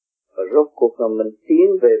 Và rốt cuộc là mình tiến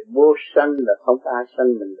về vô sanh là không có ai sanh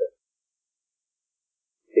mình được.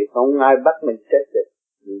 Thì không ai bắt mình chết được.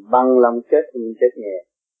 Mình bằng lòng chết thì mình chết nhẹ.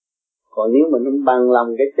 Còn nếu mình không bằng lòng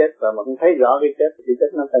cái chết và mà không thấy rõ cái chết thì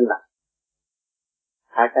chết nó phải nặng.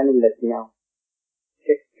 Hai cái nó nghịch nhau.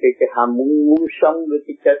 Cái ham muốn sống với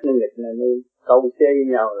cái chết nó nghịch này nó câu xé với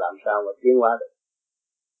nhau làm sao mà tiến hóa được.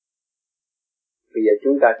 Bây giờ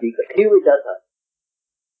chúng ta chỉ có thiếu cái chết thôi.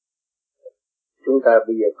 Chúng ta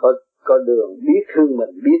bây giờ có đường biết thương mình,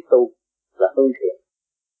 biết tu là hướng thiện.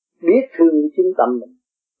 Biết thương chính tâm mình,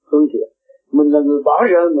 hướng thiện. Mình là người bỏ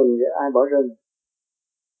rơi mình, ai bỏ rơi mình?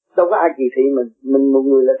 Đâu có ai kỳ thị mình. Mình một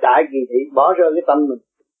người là đại kỳ thị, bỏ rơi cái tâm mình,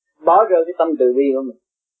 bỏ rơi cái tâm từ bi của mình,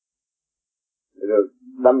 rồi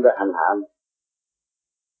đâm ra hành hạ mình.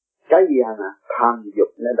 Cái gì hành hạ? Tham dục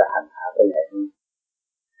nó đã hành hạ cái này.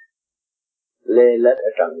 Lê lết ở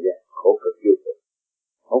trần gian, khổ cực vô cực,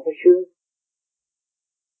 không có sướng.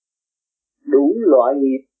 Đủ loại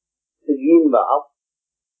nghiệp ghim vào óc,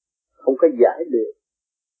 không có giải được.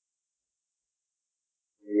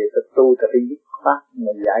 Vì ta tu ta phải dứt khoát,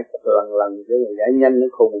 mình giải một lần chứ mình giải nhanh nó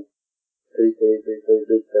khùng. Từ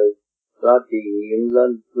lo trì nghiệm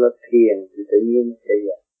lên, lo thiền thì tự nhiên nó sẽ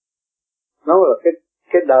vậy. Nó là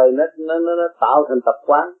cái đời nó tạo thành tập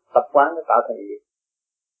quán nó tạo thành gì?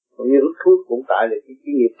 Cũng như hút thuốc cũng tạo được cái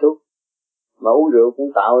nghiệp thuốc, mà uống rượu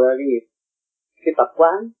cũng tạo ra cái nghiệp, cái tập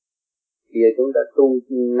quán. Bây giờ chúng ta tu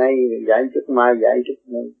nay giải chút mai giải chút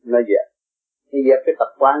nó dẹp, nó dẹp cái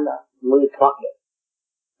tập quán đó mới thoát được.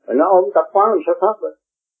 Rồi nó ôm tập quán làm sao thoát được?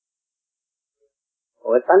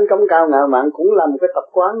 Rồi tánh cống cao ngạo mạn cũng là một cái tập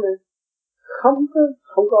quán nữa, không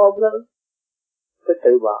có ôm nữa, phải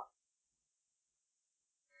từ bỏ.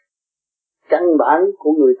 Căn bản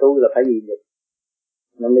của người tu là phải nhịn nhục,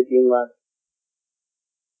 nó mới tiến qua.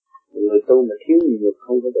 Người tu mà thiếu nhịn nhục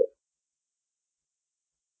không có được.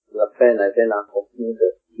 Là phe này phe nào cũng không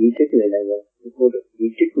được, chỉ trích người này không có được, chỉ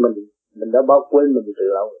trích mình đã bao quên mình từ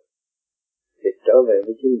lâu rồi. Để trở về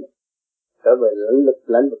với chính mình, trở về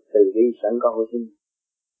lãnh vực từ bi sẵn có của chính mình.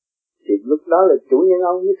 Thì lúc đó là chủ nhân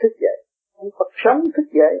ông mới thức dậy, ông Phật sống thức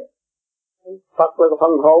dậy. Phật là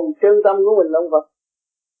phần hồn chân tâm của mình là ông Phật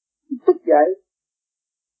thức dậy.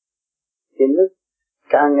 Thì nó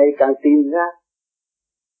càng ngày càng tìm ra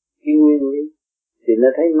cái nguyên lý, thì nó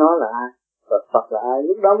thấy nó là ai và Phật là ai,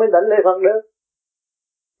 lúc đó mới đánh lễ Phật được.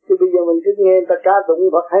 Chứ bây giờ mình cứ nghe người ta ca tụng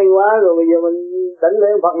Phật hay quá rồi bây giờ mình đánh lễ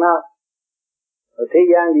Phật nào? Ở thế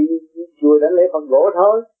gian thì chùa đánh lễ Phật gỗ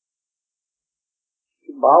thôi,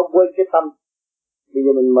 bỏ quên cái tâm. Bây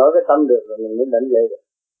giờ mình mở cái tâm được rồi mình mới đánh lễ được.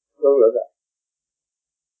 Đúng rồi vậy.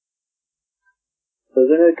 Rồi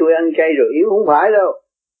cái nơi tôi ăn chay rồi yếu, không phải đâu.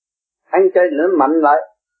 Ăn chay thì nó mạnh lại.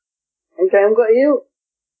 Ăn chay không có yếu.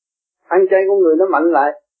 Ăn chay của người nó mạnh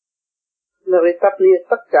lại. Nó phải tập luyện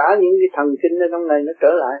tất cả những cái thần kinh ở trong này nó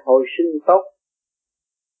trở lại hồi sinh tốt.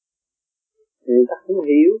 Người ta không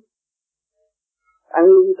hiểu. Ăn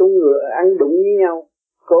lung tung rồi ăn đụng với nhau.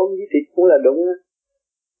 Cơm với thịt cũng là đụng á.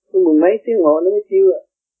 Có 10 mấy tiếng hồ nó mới tiêu à.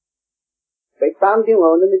 7-8 tiếng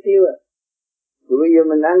hồ nó mới tiêu à. Rồi bây giờ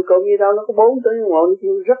mình ăn cơm với rau nó có 4 tiếng hồ nó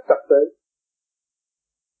tiêu rất trật tự.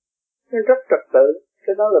 Nó rất trật tự.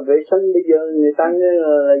 Cái đó là vệ sinh. Bây giờ người ta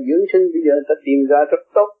là dưỡng sinh. Bây giờ người ta tìm ra rất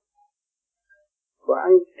tốt. Còn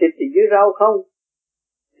ăn thịt thì dưới rau không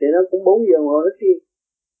thì nó cũng 4 giờ hồ nó tiêu.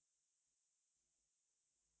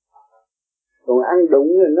 Còn ăn đụng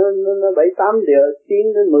rồi nó 7-8 giờ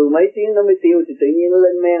tiếng đến 10 mấy tiếng nó mới tiêu thì tự nhiên nó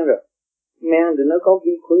lên men rồi. Men thì nó có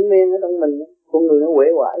vi khuẩn men ở trong mình, con người nó uể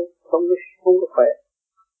oải, không có khỏe.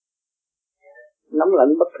 Nóng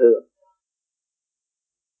lạnh bất thường.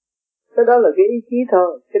 Cái đó là cái ý chí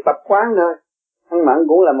thôi, cái tập quán thôi. Ăn mặn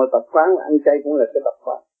cũng là một tập quán, ăn chay cũng là cái tập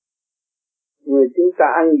quán. Người chúng ta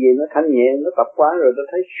ăn gì nó thanh nhẹ, nó tập quán rồi nó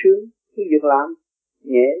thấy sướng, cái việc làm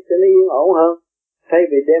nhẹ cho nó yên ổn hơn. Thay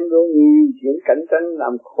vì đem vô nhiều chuyện cạnh tranh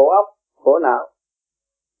làm khổ óc, khổ não.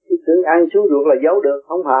 Cái tưởng ăn xuống ruột là giấu được,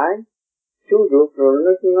 không phải. Xuống ruột rồi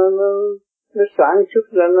nó sản xuất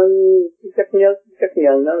ra nó chất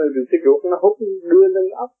nhờn đó rồi cái ruột nó hút đưa lên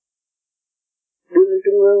óc, đưa lên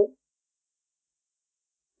trung ương.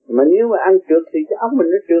 Mà nếu mà ăn trượt thì cái óc mình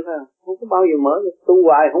nó trượt à, không có bao giờ mở được, tu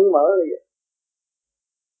hoài không mở được vậy.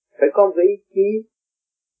 Phải có một cái ý chí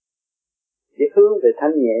để hướng về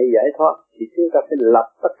thanh nhẹ giải thoát thì chúng ta phải lập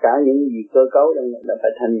tất cả những gì cơ cấu trong này là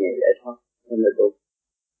phải thanh nhẹ giải thoát nên là tu.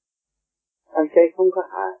 Ăn chay không có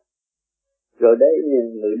hại. Rồi đấy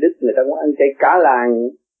người Đức người ta cũng ăn chay cả làng.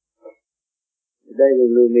 Đây là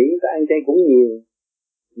người Mỹ ta ăn chay cũng nhiều.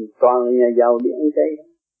 Toàn là nhà giàu đi ăn chay.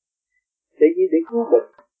 Để gì để cứu bệnh.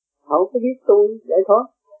 Họ không có biết tu giải thoát.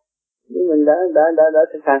 Nhưng mình đã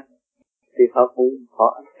thực hành thì họ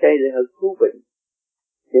ăn chay để họ cứu bệnh.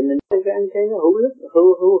 Cho nên cái ăn chay nó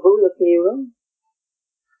hữu lực nhiều lắm.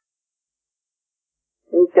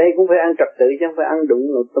 Ăn chay cũng phải ăn trật tự chứ không phải ăn đụng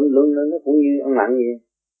rồi tâm lưng nó cũng như ăn mặn vậy.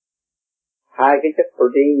 Hai cái chất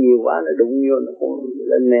protein nhiều quá nó đụng vô nó cũng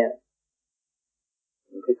lên nè.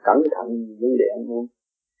 Mình phải cẩn thận vấn đề ăn uống.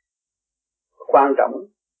 Quan trọng.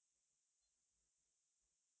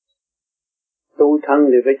 Tu thân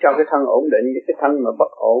thì phải cho cái thân ổn định, cái thân mà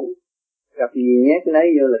bất ổn gặp gì nhét nấy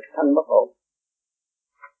vô là cái thân bất ổn.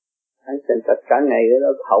 Anh xem tất cả ngày đó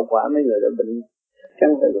hậu quả mấy người đã bệnh, chắc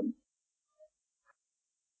phải bệnh.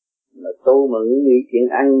 Mà tu mà nghĩ chuyện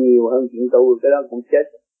ăn nhiều hơn chuyện tu cái đó cũng chết.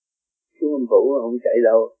 Chú âm phủ không chạy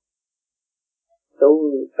đâu.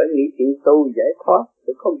 Tu phải nghĩ chuyện tu giải thoát,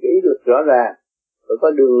 phải có kỹ luật rõ ràng, phải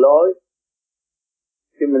có đường lối.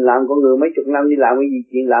 Chứ mình làm con người mấy chục năm đi làm cái gì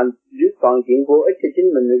chuyện làm rước toàn chuyện vô ích cho chính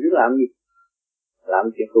mình rồi rước làm gì? Làm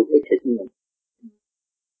chuyện vô ích cho chính mình.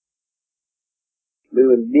 Bởi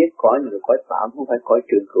mình biết cõi này là cõi tạm, không phải cõi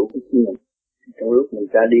trường cửu của chính mình. Trong lúc mình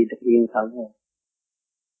ra đi được yên thân thôi.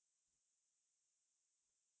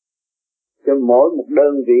 Cho mỗi một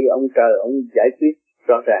đơn vị ông trời ông giải quyết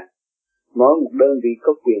rõ ràng. Mỗi một đơn vị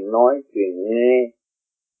có quyền nói, quyền nghe,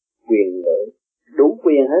 quyền lợi, đủ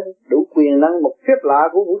quyền hết, đủ quyền năng một phép lạ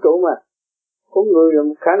của vũ trụ mà. Có người là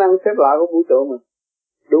một khả năng phép lạ của vũ trụ mà.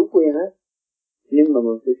 Đủ quyền hết. Nhưng mà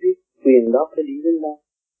mình phải biết quyền đó phải đi đến đâu.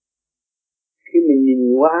 Khi mình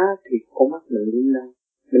nhìn quá thì con mắt mình đến đâu.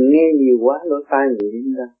 Mình nghe nhiều quá lỗ tai mình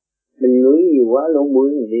đến đâu. Mình ngửi nhiều quá lỗ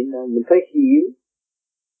mũi mình đến đâu. Mình phải hiểu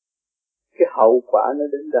cái hậu quả nó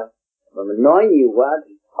đến đâu. Mà mình nói nhiều quá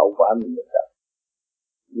thì hậu quả mình đến đâu.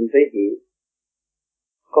 Mình phải hiểu.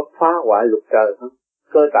 Có phá hoại luật trời không?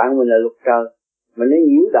 Cơ tạng mình là luật trời. Mà nếu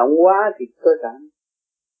nhiễu động quá thì cơ tạng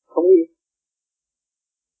không yên.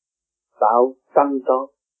 Tạo tâm tốt.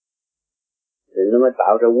 Thì nó mới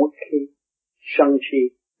tạo ra quốc khí. Sân si,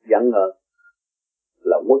 giận hờn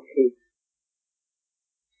là quốc khí.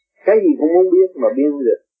 Cái gì cũng muốn biết mà biết không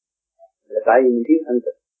được. Là tại vì mình thiếu thanh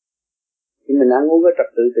tịnh. Khi mình ăn uống có trật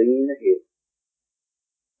tự tự nhiên nó hiểu.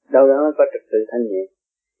 Đâu đó nó có trật tự thanh nhẹ.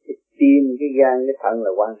 Cái tim, cái gan, cái thận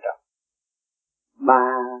là quan trọng.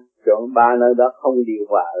 Chọn ba nơi đó không điều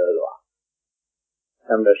hòa ở loạn.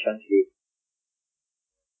 Tâm ra sân si.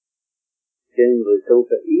 Cho nên người tu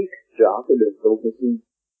phải ý thức rõ cái đường tu của chính.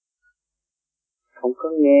 Không có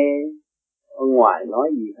nghe ở ngoài nói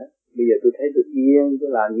gì hết. Bây giờ tôi thấy tôi yên, tôi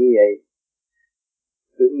làm như vậy.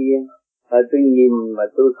 Tôi yên. Tôi nhìn mà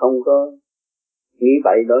tôi không có nghĩ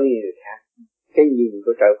bậy đối với người khác. Cái nhìn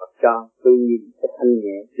của trời Phật cho. Tôi nhìn cái thanh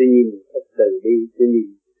nhẹ. Tôi nhìn cái từ bi. Tôi nhìn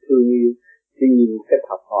thương yêu. Tôi nhìn cái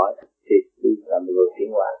học hỏi. Thì tôi là một người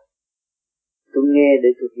tiến hóa. Tôi nghe để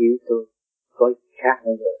tôi hiểu tôi. Có khác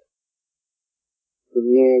hơn rồi. Tôi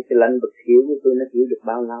nghe cái lãnh vực hiểu của tôi nó hiểu được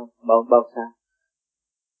bao lâu, bao xa.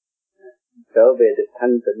 trở về được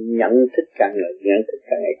thanh tịnh, nhận thức càng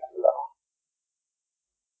ngày càng rõ.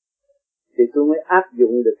 Thì tôi mới áp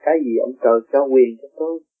dụng được cái gì ông trời cho quyền cho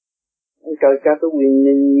tôi. Ông trời cho tôi quyền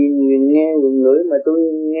nhìn, quyền nghe, quyền ngửi, mà tôi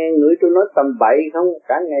nghe ngửi tôi nói tầm bậy không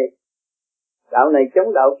cả ngày. Đạo này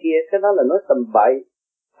chống đạo kia, cái đó là nói tầm bậy.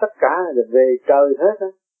 Tất cả là về trời hết á.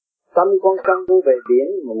 Tâm con sông cũng về biển,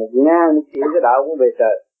 mà 1.000 triệu cái đạo cũng về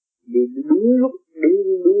trời. Vì đúng lúc,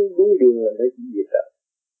 đúng đường là nó chỉ về trời.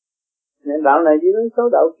 Nên đạo này chỉ nói xấu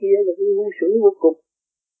đạo kia là cái ngu xuẩn vô cùng.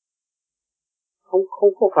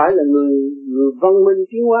 Không phải là người văn minh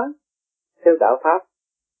tiến hóa theo đạo Pháp,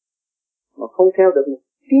 mà không theo được một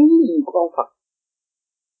tí gì của ông Phật.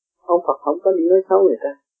 Ông Phật không có đi nói xấu người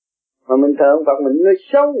ta, mà mình thờ ông Phật mình nói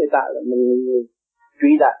xấu người ta là mình truy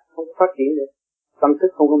đạt, không có phát triển được, tâm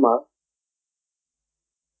thức không có mở,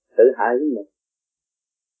 tự hại với mình.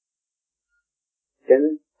 Cho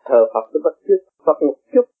nên thờ Phật tôi bắt chước Phật một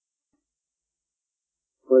chút,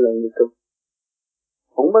 tôi là người tu.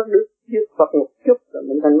 Không bắt được trước Phật một chút là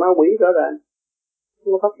mình thành ma quỷ rõ ràng,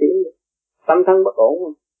 không có phát triển được, tâm thân bất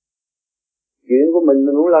ổn. Chuyện của mình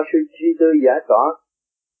muốn lo suy tư giải tỏa,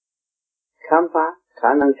 khám phá khả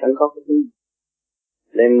năng sẵn có của mình,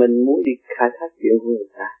 để mình muốn đi khai thác chuyện của người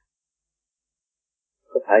ta,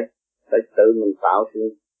 có thể phải tự mình tạo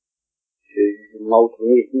sự mâu thuẫn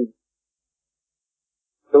gì.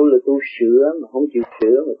 Tu là tu sửa mà không chịu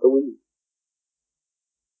sửa mà tu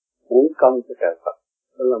uổng công cho trời Phật.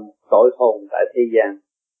 Đó là một tội hồn tại thế gian,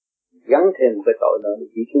 gắn thêm một cái tội nữa,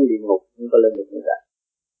 chỉ xuống địa ngục không có lên được nữa.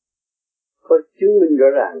 Có chứng minh rõ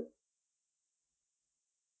ràng.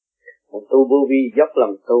 Một tu vô vi dốc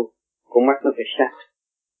lòng tu, con mắt nó phải sát.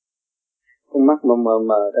 Con mắt mà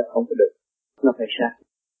mờ đó không có được, nó phải sát.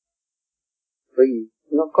 Bởi vì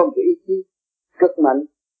nó có một ý chí rất mạnh,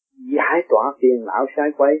 giải tỏa phiền não sai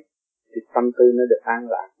quấy, thì tâm tư nó được an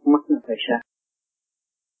lạc, mắt nó phải sát.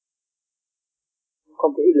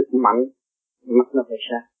 Không có ý lực mạnh, mắt nó phải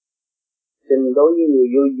sát. Cho nên đối với người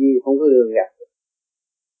vô vi không có lường gạt.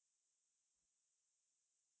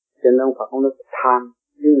 Cho nên ông Phật không nói tham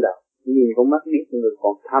đứng đầu, nhìn con mắt biết người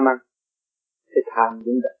còn tham ăn, thì tham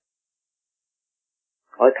đứng đầu.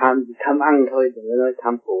 Hỏi tham ăn thôi, đừng có nói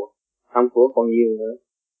tham của còn nhiều nữa.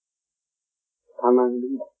 Tham ăn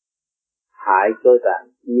đứng đầu, hại cơ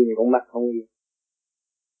tạng, nhìn con mắt không yên.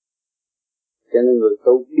 Cho nên người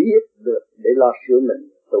tu biết được để lo sửa mình,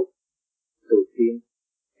 tu tiên,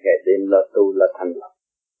 ngày đêm lo tu là thành lập,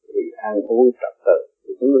 thì ăn uống trật tự,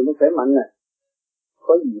 thì những người nó khỏe mạnh này,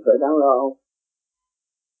 có gì phải đáng lo không?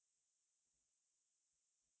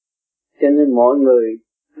 Cho nên mọi người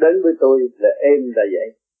đến với tôi là êm là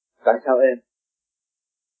vậy. Tại sao êm?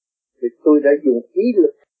 Vì tôi đã dùng ý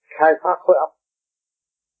lực khai phá khối óc,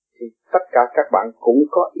 thì tất cả các bạn cũng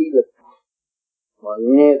có ý lực. Mà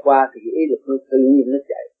nghe qua thì cái ý lực nó tự nhiên nó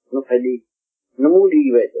chạy, nó phải đi, nó muốn đi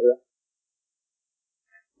về chỗ đó.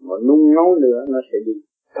 Mà nung nấu nữa nó sẽ đi,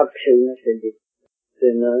 thật sự nó sẽ đi. Cho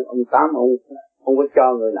nên ông Tám ông có cho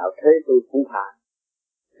người nào thế tôi cũng thà.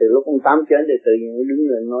 Từ lúc ông Tám chết thì tự nhiên nó đứng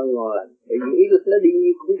lên nói ngon lành. Bởi vì ý lực nó đi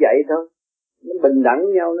cũng vậy thôi, nó bình đẳng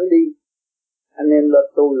nhau nó đi. Anh em là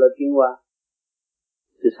tu là tiến hóa,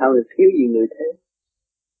 thì sao lại thiếu gì người thế?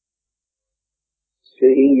 Sự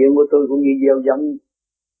hiện diện của tôi cũng như gieo giống,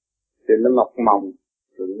 rồi nó mọc mầm,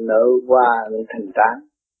 rồi nó nở hoa, nó thành tán.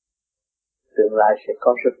 Tương lai sẽ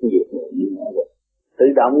có rất nhiều người như vậy. Tự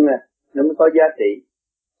động nè, nó mới có giá trị.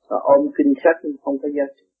 Mà ôm kinh sách không có giá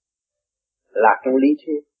trị, lạc trong lý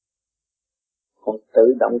thuyết. Còn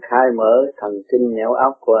tự động khai mở thần kinh nẻo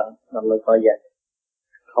óc của nó mới có giá trị.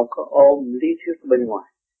 Không có ôm lý thuyết bên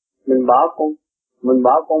ngoài. Mình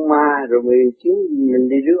bỏ con ma rồi mình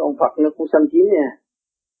đi rước ông Phật nó cũng xâm chiếm nha.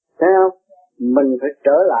 Thấy không? Mình phải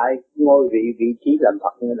trở lại ngôi vị trí làm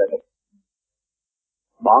Phật nữa là được.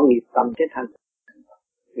 Bỏ nghiệp tâm chết thành.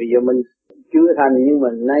 Bây giờ mình chưa thành nhưng mà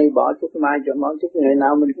nay bỏ chút mai cho bỏ chút, ngày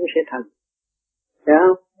nào mình cũng sẽ thành. Thấy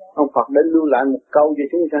không? Ông Phật đến lưu lại một câu cho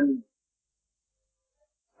chúng sanh.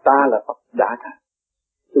 Ta là Phật đã thành,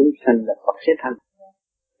 chúng sanh là Phật sẽ thành.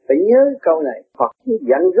 Phải nhớ câu này, Phật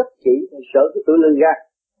dặn rất kỹ, sợ cái tự lưng ra.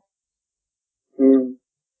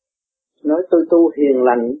 Nói tôi tu hiền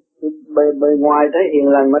lành, bề ngoài thấy hiền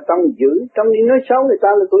lành mà trong dữ, trong đi nói xấu người ta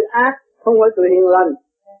là tôi ác, không phải tôi hiền lành.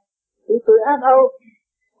 Tôi ác đâu,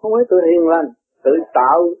 không phải tôi hiền lành, tự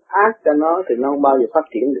tạo ác cho nó thì nó không bao giờ phát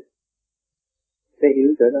triển được. Phải hiểu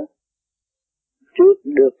chỗ đó. Trước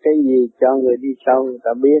được cái gì cho người đi sau người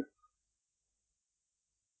ta biết.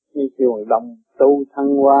 Như trường đồng tu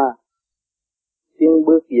thăng hoa, tiến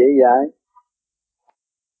bước dễ dãi.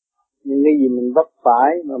 Nhưng cái gì mình vấp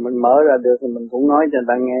phải mà mình mở ra được thì mình cũng nói cho người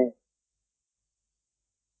ta nghe.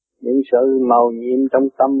 Những sự màu nhiệm trong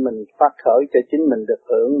tâm mình phát khởi cho chính mình được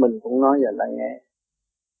hưởng, mình cũng nói cho ta nghe.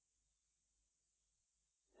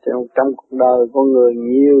 Trong cuộc đời con người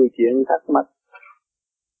nhiều chuyện thắc mắc,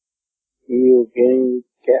 nhiều chuyện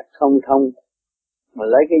kẹt không thông, mà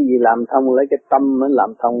lấy cái gì làm thông, lấy cái tâm mới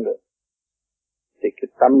làm thông được. Thì cái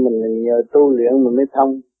tâm mình nhờ tu luyện mình mới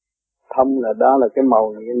thông. Thông là đó là cái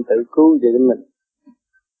màu nhiệm tự cứu cho mình.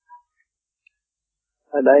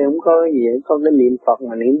 Ở đây không có cái gì, có cái niệm Phật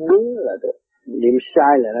mà niệm đúng là được, niệm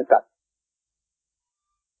sai là nó trật.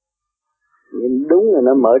 Niệm đúng là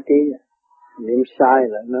nó mở trí, niệm sai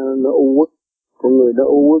là nó u uất, con người nó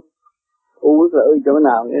u uất. U uất là ở chỗ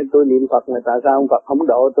nào? Tôi niệm Phật mà tại sao ông Phật không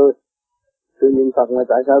độ tôi? Tôi niệm Phật mà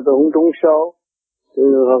tại sao tôi không trúng số? Tôi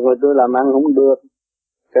niệm Phật mà tôi làm ăn không được.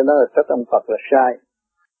 Cái đó là trách ông Phật là sai.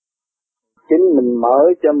 Chính mình mở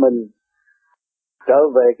cho mình trở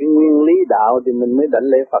về cái nguyên lý đạo thì mình mới đảnh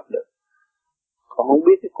lễ Phật được. Còn không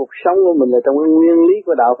biết cái cuộc sống của mình là trong cái nguyên lý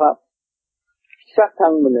của đạo Pháp. Xác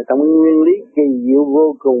thân mình là trong cái nguyên lý kỳ diệu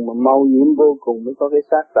vô cùng mà màu nhiệm vô cùng mới có cái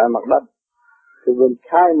xác tại mặt đất. Thì mình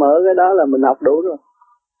khai mở cái đó là mình học đủ rồi.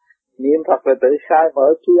 Niệm Phật là tự khai mở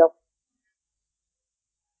trí óc.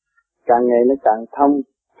 Càng ngày nó càng thông,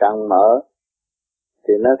 càng mở.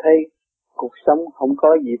 Thì nó thấy cuộc sống không có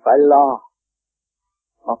gì phải lo.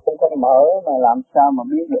 Mà không có mở mà làm sao mà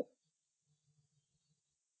biết được.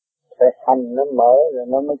 Phải hành nó mở rồi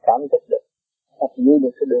nó mới cảm thức được. Học như được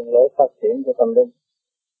cái đường lối phát triển của tâm linh.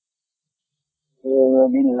 Nhiều người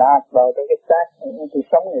bị lạc vào trong cái xác. Tôi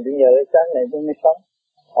sống này tôi nhờ cái xác này tôi mới sống.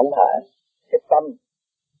 Không phải. Cái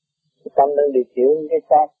tâm đang điều khiển cái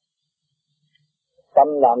xác. Tâm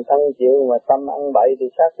làm thân chịu mà tâm ăn bậy thì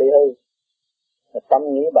xác bị hư. Mà tâm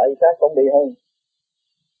nghĩ bậy xác cũng bị hư.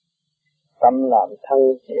 Tâm làm thân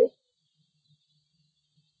chịu.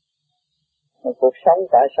 Mà cuộc sống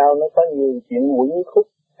tại sao nó có nhiều chuyện quẩn khúc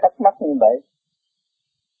thắc mắc như vậy?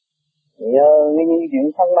 Nhờ những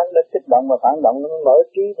chuyện thắc mắc đã kích động và phản động nó mở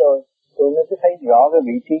trí rồi. Tôi mới thấy rõ cái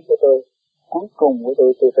vị trí của tôi. Cuối cùng của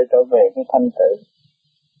tôi phải trở về cái thanh tự.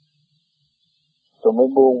 Tôi mới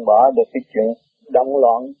buông bỏ được cái chuyện động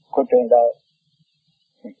loạn của trường đời.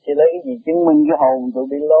 Chỉ lấy cái gì chứng minh cái hồn tôi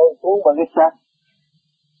bị lôi cuốn vào cái xác.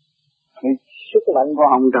 Cái sức mạnh của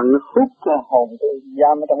hồng trần nó hút cái hồn tôi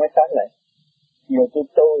giam ở trong cái xác này. Giờ tôi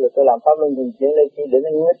tu là tôi làm pháp luân thường chuyển lên khi để nó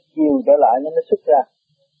nghịch chiều trở lại nó xuất ra.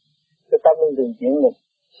 Cái pháp luân thường chuyển mình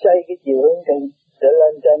xây cái chiều hướng trên trở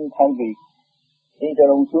lên trên thay vì đi cho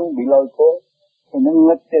đông xuống bị lôi cuốn thì nó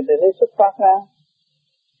nghịch thì nó xuất phát ra.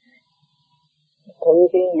 Thuận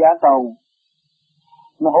thiên giả cầu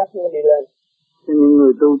nó hút nó đi lên. Những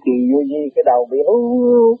người tu trì vô vi cái đầu bị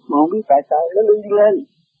hút mà không biết tại sao nó đi lên.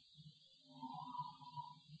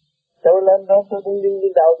 Tôi lên đó tôi đi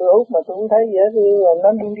đầu tôi hút mà tôi không thấy gì hết, nhưng mà nó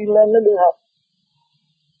đi lên nó đừng học.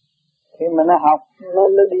 Khi mà nó học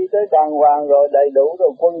nó đi tới đàng hoàng rồi đầy đủ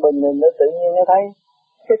rồi quân bình rồi nó tự nhiên nó thấy.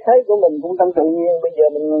 Cái thấy của mình cũng trong tự nhiên. Bây giờ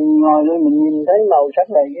mình ngồi lên mình nhìn thấy màu sắc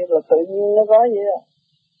này là tự nhiên nó có vậy đó.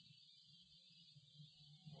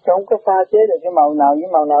 Không có pha chế được cái màu nào với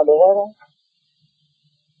màu nào được hết đó.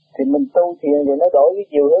 Thì mình tu thiền rồi nó đổi cái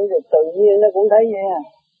chiều hướng rồi tự nhiên nó cũng thấy vậy à.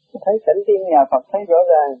 Nó thấy cảnh tiên nhà Phật thấy rõ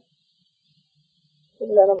ràng. Chúng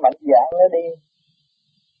ta nó mạnh dạn nó đi.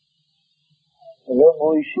 Nó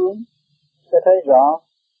vui sướng. Nó thấy rõ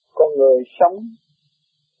con người sống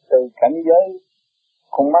từ cảnh giới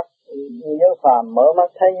con mắt giới phàm mở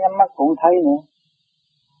mắt thấy nhắm mắt cũng thấy nữa.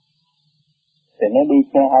 Thì nó đi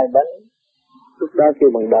xe hai bánh. Lúc đó kêu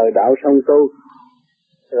bằng đời đạo song tu.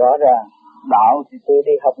 Rõ ràng đạo thì tôi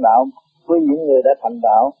đi học đạo với những người đã thành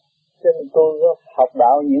đạo. Cho nên tôi học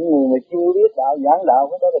đạo những người mà chưa biết đạo giảng đạo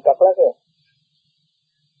cái đó là trật lắc rồi.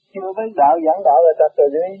 Chưa biết đạo giảng đạo là trật rồi,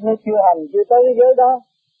 nó chưa hành chưa tới cái giới đó.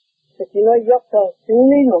 Thì chỉ nói dốc thôi, chỉ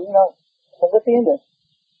lý luận thôi, không có tiến được.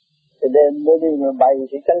 Thì đêm đưa đi rồi bày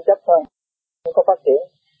thì tranh chấp thôi, không có phát triển.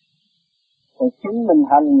 Còn chính mình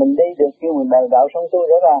hành mình đi được kêu mình đời đạo sống tu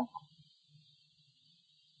rõ ràng.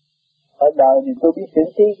 Ở đời thì tôi biết xử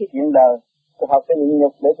trí cái chuyện đời. Tôi học cái nhịn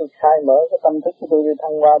nhục để tôi khai mở cái tâm thức của tôi đi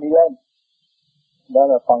thăng hoa đi lên. Đó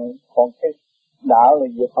là phần, còn cái đạo là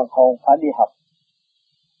về phần hồn phải đi học.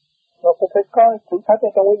 Nó cũng phải có thử thách ở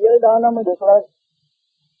trong cái giới đó nó mới được lên.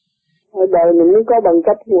 Ở đời mình mới có bằng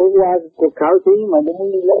cấp qua cuộc khảo thí mà đừng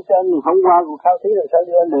muốn đi lên trên, mình không qua cuộc khảo thí là sao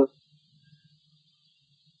đi lên được.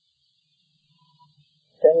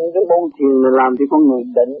 Cho nên cái môn thiền là làm cho con người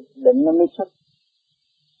định nó mới xuất.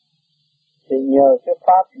 Thì nhờ cái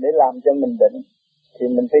pháp để làm cho mình định thì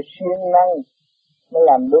mình phải siêng năng mới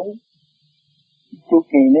làm đúng. Chu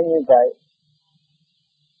kỳ nó như vậy.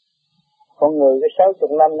 Con người cái 60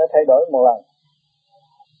 năm nó thay đổi một lần.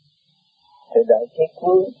 Thời đại thiết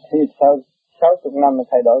cuối thì sau 60 năm nó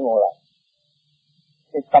thay đổi một lần.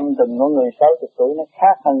 Cái tâm tình của người 60 tuổi nó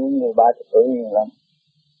khác hơn những người 30 tuổi nhiều lắm.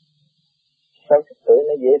 60 tuổi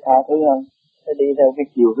nó dễ tha thứ hơn, nó đi theo cái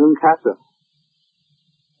chiều hướng khác rồi.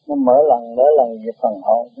 Nó mở lần về phần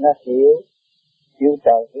hồn, nó hiểu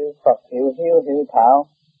trời, hiểu Phật, hiểu hiếu, hiểu thảo,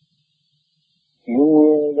 hiểu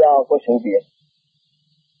nguyên do của sự việc.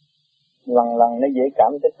 Lần nó dễ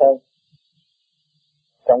cảm thức hơn.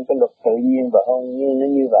 Trong cái luật tự nhiên và hồn nhiên nó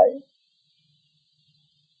như vậy.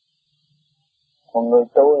 Còn người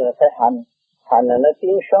tu là phải hành là nó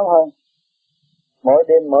tiến sớm hơn. Mỗi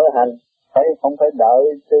đêm mở hành, không phải đợi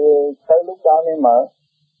tới lúc đó mới mở.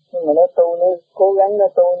 Nhưng mà nó tu, nó cố gắng nó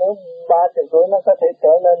tu, nó 30 tuổi nó có thể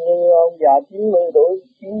trở nên như ông già 90 tuổi,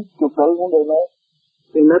 90 tuổi cũng được nữa.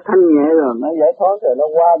 Thì nó thanh nhẹ rồi, nó giải thoát rồi, nó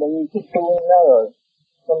qua được như cái chuông nó rồi,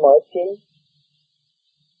 nó mở trí.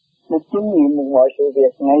 Nó chứng nghiệm được mọi sự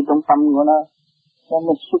việc ngay trong tâm của nó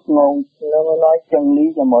mới xuất ngôn, nó mới nói chân lý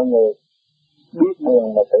cho mọi người. Biết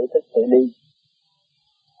đường mà tự thức tự đi.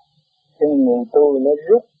 Cho nên người tu nó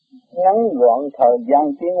rút ngắn gọn thời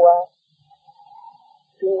gian tiến hóa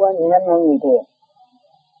nhanh hơn người thường,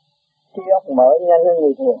 trí óc mở nhanh hơn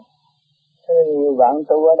người thường. Cho nên nhiều bạn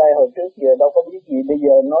tu ở đây hồi trước giờ đâu có biết gì, bây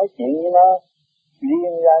giờ nói chuyện với nó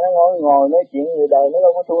riêng ra, nó ngồi nói chuyện người đời, nó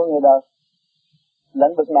đâu có thua người đời.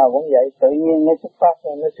 Lĩnh vực nào cũng vậy, tự nhiên nó xuất phát,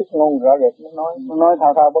 nó xuất ngôn rõ rệt, nó nói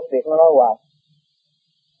thao bất tuyệt, nó nói hoài.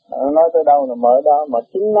 Nó nói tới đâu là mở đó, mà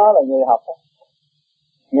chính nó là người học.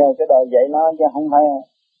 Nhờ cái đời dạy nó chứ không phải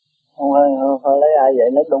lấy ai dạy,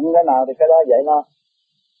 nó đụng cái nào thì cái đó dạy nó.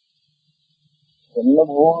 Thì nó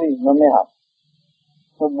vui, nó mới học.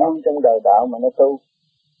 Nó vui trong đời đạo mà nó tu.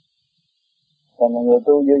 Còn người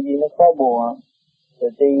tu vô gì nó có buồn,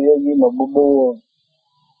 rồi đi vô gì mà buồn,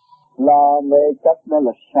 lo mê chấp đó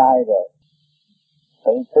là sai rồi.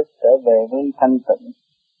 Tự thức trở về với thanh tịnh,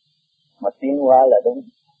 mà tiến hóa là đúng.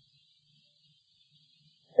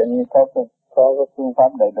 Cho nên có cái phương pháp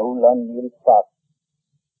đầy đủ lên như Phật.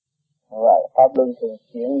 Và pháp luân thường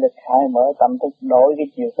chuyển để khai mở tâm thức, đổi cái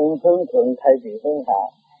chiều hướng thượng thay vì hướng hạ.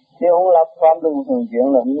 Chứ không làm pháp luân thường chuyển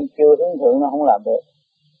là như kêu hướng thượng nó không làm được.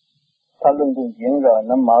 Pháp luân thường chuyển rồi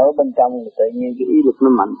nó mở bên trong thì tự nhiên cái ý lực nó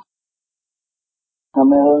mạnh. Nó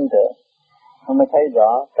mới hướng thượng. Nó mới thấy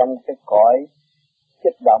rõ trong cái cõi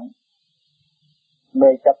kích động, mê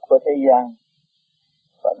chấp của thế gian.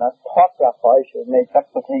 Và nó thoát ra khỏi sự mê chấp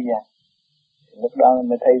của thế gian. Lúc đó nó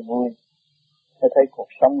mới thấy vui. Nó thấy cuộc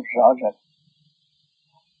sống rõ rệt.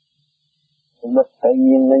 Luật tự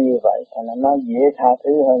nhiên nó như vậy, thành ra nó dễ tha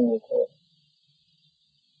thứ hơn người thường.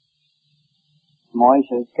 Mọi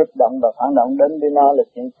sự kích động và phản động đến với nó là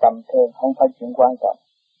chuyện tầm thường, không phải chuyện quan trọng.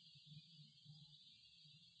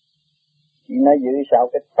 Chỉ nó giữ sao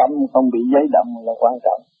cái tâm không bị giấy động là quan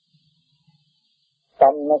trọng.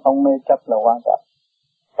 Tâm nó không mê chấp là quan trọng.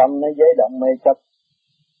 Tâm nó giấy động mê chấp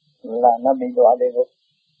là nó bị đọa địa ngục.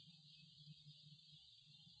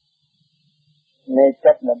 Mê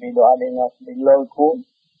chấp là bị đọa địa ngục, bị lôi cuốn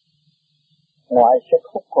ngoài sức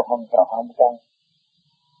hút của hồng trào hồng trần.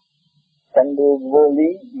 Tranh đua vô lý,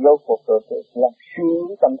 rốt cuộc rồi làm suy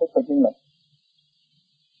nghĩ tâm thức của chính mình.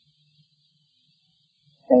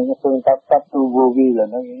 Nên cái phương pháp tu vô vi là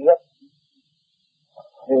nó rất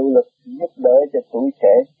hiệu lực, giúp đỡ cho tuổi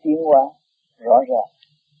trẻ tiến hóa rõ ràng.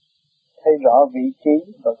 Thấy rõ vị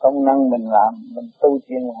trí và công năng mình làm, mình tu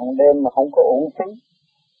thiền hàng đêm mà không có uổng phí.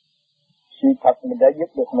 Sự thật mình đã giúp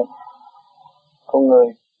được mình. Con người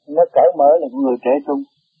nó cởi mở là con người trẻ trung.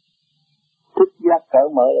 Thức giác cởi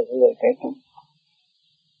mở là con người trẻ trung.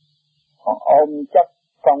 Còn ôm chấp,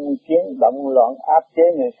 phong chiến, động loạn, áp chế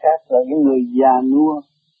người khác là cái người già nua,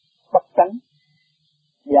 bất chánh.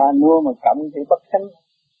 Già nua mà cẩm thì bất chánh.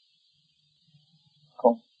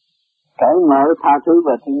 Còn cởi mở tha thứ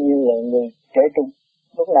và thiên nhiên là người trẻ trung.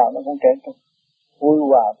 Lúc nào nó cũng trẻ trung. Vui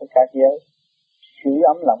hòa với các giới. Sưởi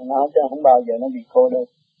ấm lòng nó chứ không bao giờ nó bị cô đơn.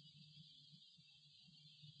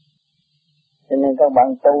 Cho nên các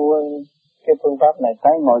bạn tu cái phương pháp này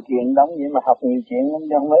thấy ngồi thiền đóng vậy mà học nhiều chuyện lắm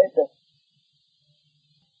chứ không mấy đâu.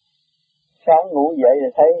 Sáng ngủ dậy thì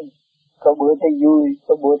thấy có bữa thấy vui,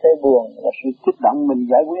 có bữa thấy buồn, là sự kích động mình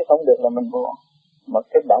giải quyết không được là mình buồn, mà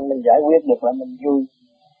kích động mình giải quyết được là mình vui.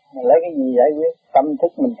 Mình lấy cái gì giải quyết? Tâm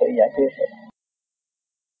thức mình tự giải quyết.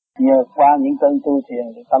 Nhờ qua những cơn tu thiền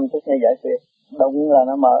thì tâm thức nó giải quyết, động là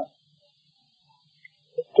nó mở,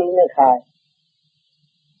 trí nó khai.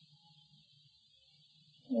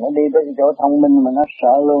 Nó đi tới cái chỗ thông minh mà nó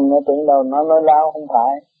sợ luôn, nó tưởng đâu nó nói láo, không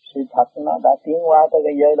phải. Sự thật nó đã tiến hóa tới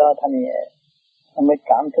cái giới đó thanh nhẹ. Nó mới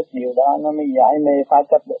cảm thức điều đó, nó mới giải mê phá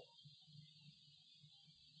chấp được.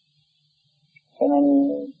 Cho nên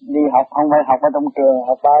đi học không phải học ở trong trường,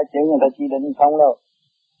 học ba chữ người ta chỉ định không đâu.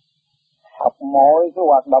 Học mỗi cái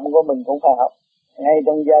hoạt động của mình cũng phải học. Ngay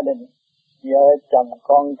trong gia đình, vợ chồng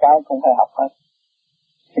con cái cũng phải học hết.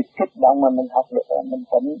 Sự kích động mà mình học được là mình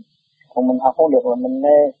tỉnh, còn mình học không được là mình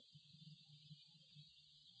mê.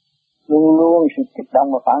 Luôn luôn sự kích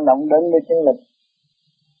động và phản động đến với chính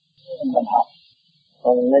mình học,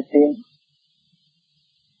 rồi mình mới tiến.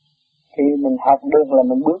 Khi mình học được là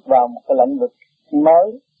mình bước vào một cái lĩnh vực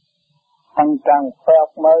mới, thăng trăng khối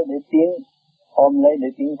óc mới để tiến, ôm lấy để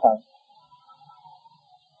tiến thần.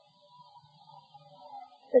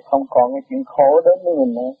 Thì không còn cái chuyện khổ đến với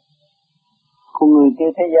mình nữa. Con người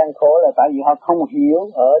kia thế gian khổ là tại vì họ không hiểu,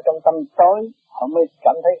 ở trong tâm tối họ mới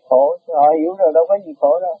cảm thấy khổ. Họ hiểu rồi đâu có gì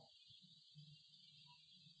khổ đâu.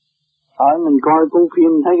 Hỏi mình coi cuốn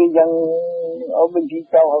phim thấy cái dân ở bên Phi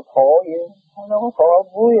Châu họ khổ vậy, họ đâu có khổ, họ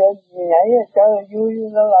vui vậy, nhảy chơi vui,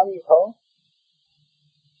 nó làm gì khổ.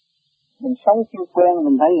 Mình sống chưa quen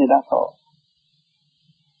mình thấy người ta khổ,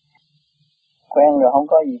 quen rồi không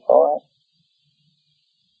có gì khổ hết.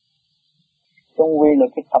 Chung quy là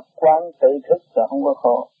cái tập quán tự thức rồi không có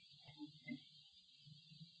khổ.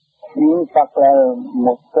 Niệm Phật là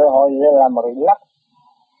một cơ hội để làm relax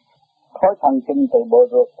khối thần kinh từ bộ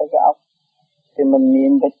ruột tới cái óc. Thì mình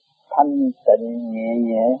niệm cái thanh tịnh nhẹ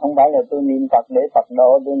nhẹ, không phải là tôi niệm Phật để Phật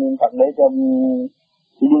độ, tôi niệm Phật để cho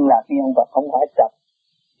liên lạc với ông Phật, không phải chặt.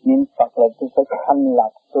 Niệm Phật là tôi phải thanh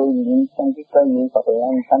lọc, tôi niệm trong cái cơ niệm Phật là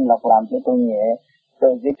anh thanh lọc làm cho tôi nhẹ, từ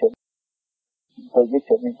cái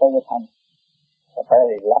trực đi tới cái thanh. Phải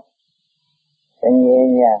relax, phải nhẹ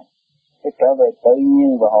nhàng, phải trở về tự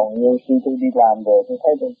nhiên và hồn nhiên. Khi tôi đi làm về tôi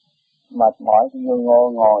thấy tôi mệt mỏi, tôi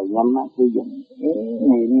ngồi nhắm mắt tôi dùng ý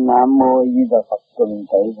niệm Nam Mô Di Đà Phật tuần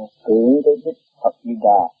tự tưởng tới Đức Phật Di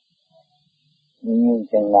Đà. Nhưng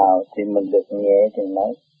chừng nào thì mình được nhẹ chừng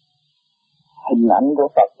đấy. Hình ảnh của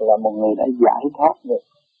Phật là một người đã giải thoát được.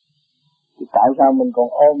 Thì tại sao mình còn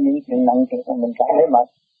ôm những chuyện nặng chuyện mà mình cảm thấy mệt?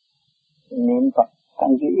 Niệm Phật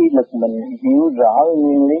tăng cái ý lực mình hiểu rõ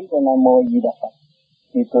nguyên lý của Nam Mô Di Đà Phật.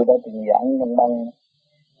 Như tôi đã từng giảng trong băng,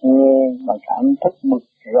 nghe mà cảm thức mực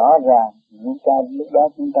rõ ràng. Lúc đó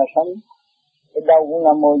chúng ta sống cái đâu cũng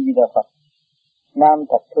Nam Mô Di Đà Phật. Nam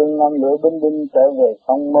thập phương năm lửa binh binh trở về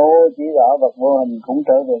không, mô chỉ rõ vật vô hình cũng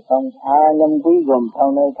trở về không. Nhâm quý gồm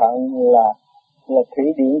theo nơi thận là thủy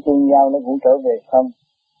điển tương giao nó cũng trở về không.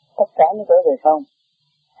 Tất cả nó trở về không.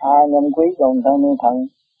 Nhâm quý gồm theo nơi thận,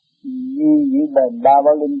 dĩ bền ba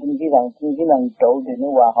bảo linh tinh khí thần trụ thì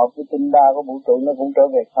nó hòa hợp với tinh ba của vũ trụ, nó cũng trở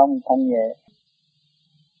về không, thanh nhẹ.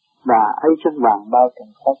 Và ấy chất vàng bao trùm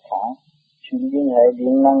tất cả, sự liên hệ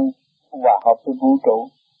điện năng hòa hợp với vũ trụ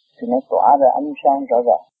thì nó tỏa ra ánh sáng rõ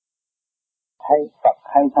ràng. Hay Phật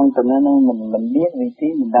hay thân tình ở nơi mình biết vị trí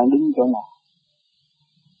mình đang đứng chỗ nào.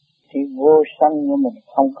 Thì vô sanh của mình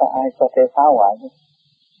không có ai có thể phá hoại được.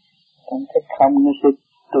 Trong cái không nó sẽ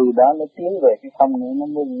từ đó nó tiến về cái không nữa, nó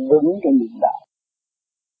mới vững trên đường đạo.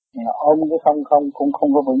 Mà ôm cái không cũng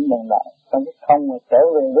không có vững đường đạo. Trong cái không mà trở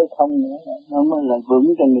về với không nữa, nó mới là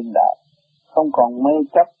vững trên đường đạo. Không còn mê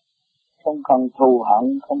chấp, không còn thù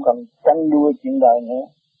hận, không còn tranh đua chuyện đời nữa.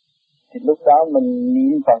 Thì lúc đó mình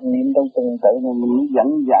niệm Phật niệm trong từng tự mà mình mới dẫn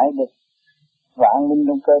giải được vạn linh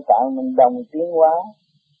trong cơ tạng mình đồng tiến hóa.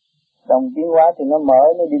 Đồng tiến hóa thì nó mở,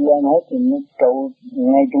 nó đi lên hết thì nó trụ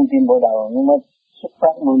ngay trung tim bộ đầu, nó mới xuất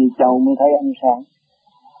phát mô ni châu mới thấy ánh sáng.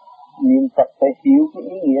 Niệm Phật phải hiểu cái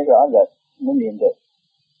ý nghĩa rõ rệt mới niệm được.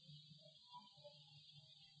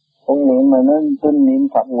 Không niệm mà nó tin niệm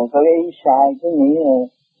Phật mà có ý sai, cứ nghĩ là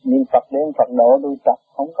niệm Phật để Phật độ tôi tập,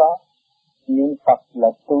 không có. Niệm Phật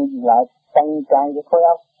là tôi lại tăng trang cái khối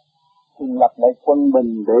óc, tôi lập lại quân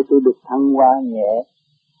bình để tôi được thăng hoa nhẹ.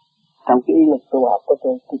 Trong cái ý lực tu học của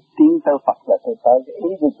tôi tiến tới Phật là tôi tới, cái ý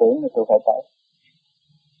tôi tưởng là tôi phải tới.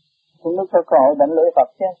 Tôi mới có cơ hội đảnh lễ Phật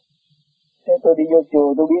chứ. Thế tôi đi vô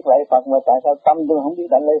chùa tôi biết lạy Phật mà tại sao tâm tôi không biết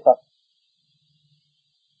đảnh lễ Phật?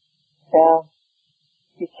 Sao?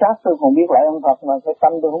 Cái xác tôi còn biết lạy ông Phật mà cái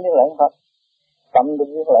tâm tôi không biết lạy ông Phật. Tâm tôi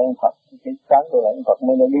biết lạy ông Phật, cái xác tôi lạy ông Phật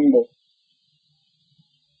mới đi được.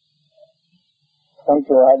 Trong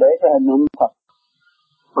chùa để cái hình ông Phật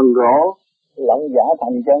phần gỗ lộng giả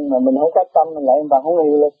thành chân mà mình không có tâm mình lạy ông Phật không có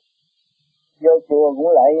hiệu lực. Vô chùa cũng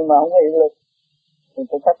lạy mà không có hiệu lực. Thì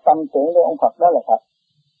tôi có tâm tưởng tới ông Phật đó là Phật.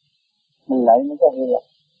 Mình lại mới có hiệu lực.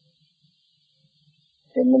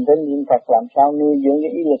 Thì mình phải niệm Phật làm sao nuôi dưỡng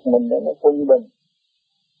cái ý lực mình để nó quân bình.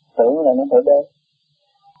 Tưởng là nó phải đến.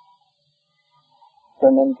 Cho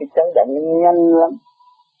nên cái chấn động nó nhanh lắm.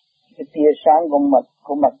 Cái tia sáng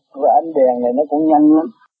của ánh đèn này nó cũng nhanh lắm.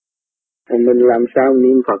 Thì mình làm sao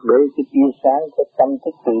niệm Phật để cái tia sáng của tâm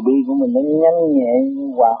thức từ bi của mình nó nhanh nhẹ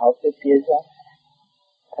hòa hợp với tia sáng.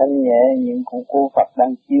 thanh nhẹ những của Phật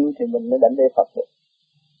đang chiếu thì mình mới đánh đế Phật được.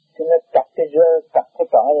 Chứ nó chặt cái rơ, chặt cái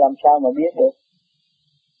trọi làm sao mà biết được.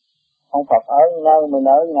 Ông Phật ở nơi mình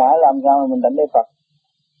ở ngã làm sao mà mình đánh đế Phật.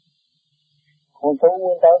 Con thú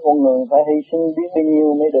muốn tới con người phải hy sinh biết bao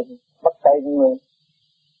nhiêu mới được bắt tay con người.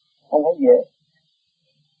 Không phải dễ.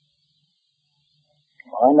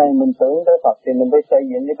 Ở nay mình tưởng tới Phật thì mình phải xây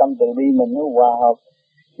dựng cái tâm từ bi mình nó hòa hợp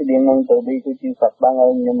cái điện năng từ bi của chư Phật ban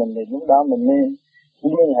ơn cho mình thì lúc đó mình mới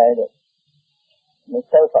liên hệ được, mới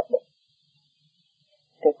tới Phật được.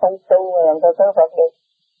 Chứ không tu mà làm sao tới Phật được.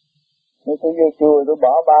 Nếu tôi vô chùa tôi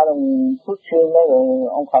bỏ 3 đồng phút xương đó rồi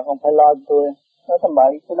ông Phật ông phải lo cho tôi. Nói tầm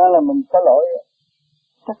bậy, cái đó là mình có lỗi.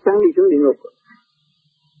 Chắc chắn đi xuống địa ngục.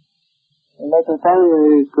 Nói tôi thấy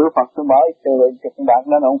cửa Phật tôi bỏ rồi chụp bạc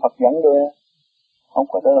đó là ông Phật dẫn tôi. Không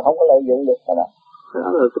có lợi dụng được cái đó.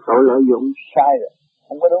 Đó là cái tội lợi dụng. Sai rồi,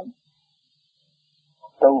 không có đúng.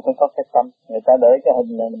 Tu phải có cái tâm. Người ta để cái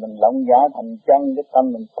hình này mình lỏng giá thành chân, cái tâm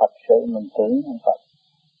mình thật sự mình tưởng không Phật.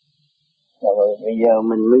 Rồi bây giờ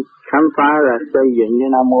mình mới khám phá ra xây dựng như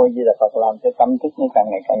Nam Mô Di Đà Phật làm cho tâm thức nó càng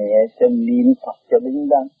ngày càng nhẹ, cho niệm Phật cho đứng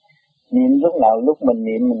đắn. Niệm lúc nào lúc mình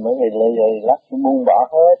niệm mình mới lời lắc buông bỏ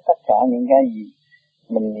hết tất cả những cái gì.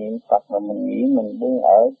 Mình niệm Phật mà mình nghĩ mình đứng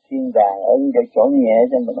ở thiên đàng, ở cái chỗ nhẹ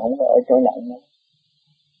cho mình không có ở chỗ nặng nữa.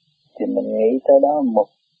 Thì mình nghĩ tới đó một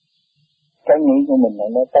cái nghĩ của mình là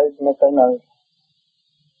nó tới nơi.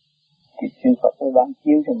 Thì chư Phật mới ban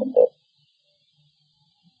chiếu cho mình được.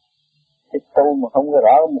 Cái tu mà không có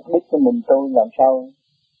rõ mục đích của mình tu làm sao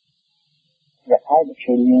gặt hái được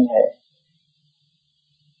sự liên hệ.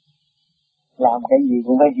 Làm cái gì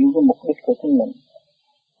cũng phải hiểu cái mục đích của chính mình.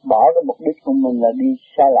 Bỏ cái mục đích của mình là đi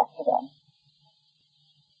sai lạc các bạn.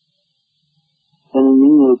 Cho nên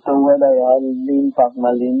những người tu ở đây họ niệm Phật mà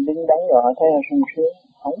niệm đứng đắn rồi họ thấy họ sung sướng.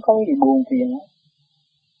 Không có gì buồn phiền hết.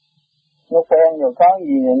 Nó quen rồi có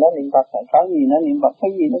gì rồi nó niệm Phật, có gì nó niệm Phật,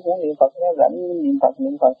 cái gì nó cũng niệm Phật, nó rảnh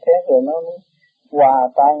niệm Phật thế rồi nó hòa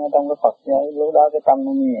tan ở trong cái Phật rồi lúc đó cái tâm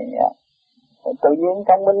nó nhẹ nhàng. Tự nhiên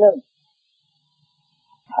thông minh lên.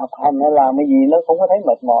 Học hành hay làm cái gì nó cũng có thấy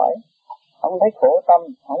mệt mỏi, không thấy khổ tâm,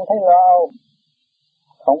 không thấy lo,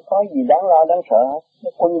 không có gì đáng lo đáng sợ. Nó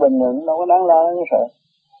quân bình rồi nó đâu có đáng lo đáng sợ.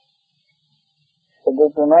 Thì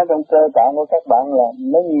tôi nói trong cơ tạng của các bạn là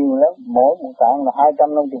nó nhiều lắm, mỗi một tạng là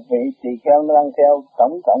 250 vị, tỳ kheo nó đang theo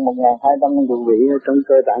tổng cộng 1250 vị ở trong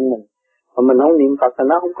cơ tạng mình. Mà mình không niệm Phật thì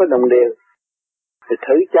nó không có đồng đều. Thì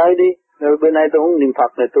thử chơi đi, rồi bữa nay tôi không niệm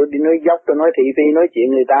Phật rồi tôi đi nói dốc, tôi nói thị phi, nói chuyện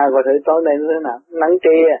người ta coi thử tối nay nó thế nào, nắng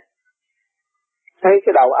trưa. Thấy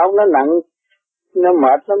cái đầu óc nó nặng, nó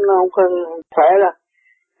mệt lắm, nó không có khỏe đâu.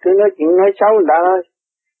 Cứ nói chuyện nói xấu người ta thôi.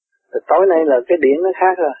 Rồi tối nay là cái điện nó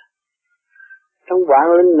khác rồi. Trong vạn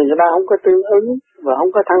linh người ta không có tương ứng và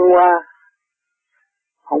không có thăng hoa,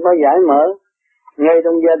 không có giải mở. Ngay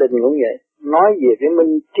trong gia đình cũng vậy, nói về cái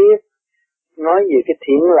minh triết, nói về cái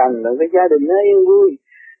thiện lành rồi cái gia đình nó yên vui,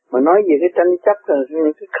 mà nói về cái tranh chấp rồi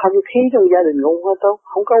cái không khí trong gia đình cũng không có tốt,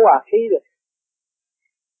 không có hòa khí được.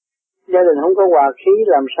 Gia đình không có hòa khí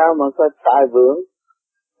làm sao mà có tài vượng,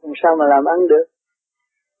 làm sao mà làm ăn được,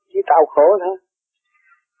 chỉ tạo khổ thôi.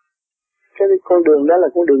 Cái con đường đó là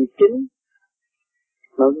con đường chính.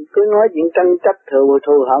 Mà cứ nói chuyện tranh chấp thù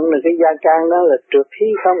hận là cái gia can đó là trượt khí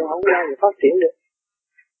không bao giờ phát triển được.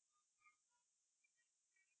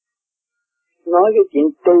 Nói cái chuyện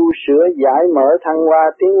tu sửa giải mở thăng hoa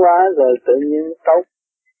tiến hóa rồi tự nhiên tốt,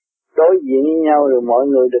 đối diện với nhau rồi mọi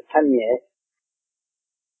người được thanh nhẹ.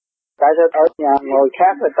 Tại sao ở nhà ngồi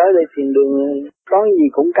khác rồi tới đây thiền đường có gì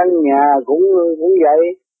cũng căn nhà cũng vậy.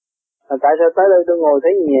 Mà tại sao tới đây tôi ngồi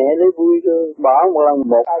thấy nhẹ lấy vui, tôi bỏ một lần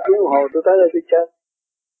 1-2 tiếng đồng hồ tôi tới đây tôi chơi.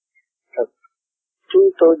 Chúng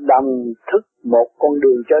tôi đồng thức một con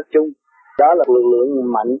đường cho chung. Đó là lực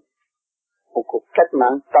lượng mạnh, một cuộc cách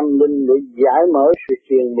mạng tâm linh để giải mở sự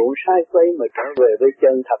truyền buồn sai quấy mà trở về với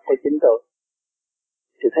chân thật của chính tôi.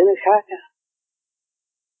 Thì thấy nó khác á.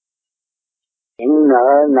 Những nợ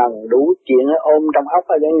nần đủ chuyện ôm trong óc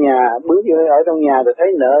ở trong nhà, bước vô ở trong nhà rồi thấy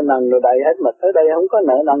nợ nần rồi đầy hết, mà tới đây không có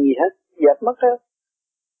nợ nần gì hết, dẹp mất hết.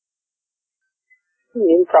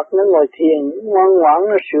 Niệm Phật nó ngồi thiền, ngoan ngoãn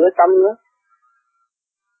nó sửa tâm nó.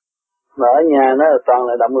 Mà ở nhà nó là toàn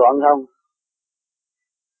là động loạn không.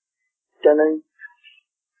 Cho nên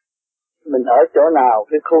mình ở chỗ nào,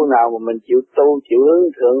 cái khu nào mà mình chịu tu, chịu hướng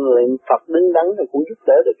thượng niệm Phật đứng đắn thì cũng giúp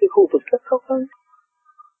đỡ được cái khu vực rất tốt hơn.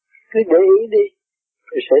 Cứ để ý đi,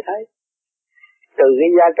 rồi sẽ thấy. Từ cái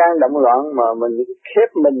gia can động loạn mà mình khép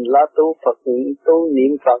mình lo tu Phật, tu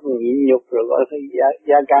niệm Phật, nhịn nhục rồi gọi cái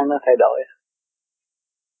gia can nó thay đổi.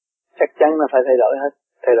 Chắc chắn nó phải thay đổi hết,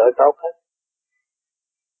 thay đổi tốt hết.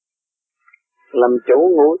 Làm chủ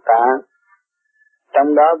ngũ tạng,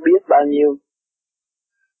 Trong đó biết bao nhiêu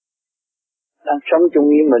đang sống chung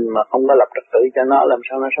với mình mà không có lập trật tự cho nó, làm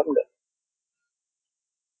sao nó sống được.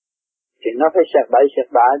 Thì nó phải sạc bậy sạc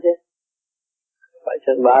bạ chứ. Phải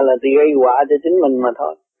sạc bạ là thì gây họa cho chính mình mà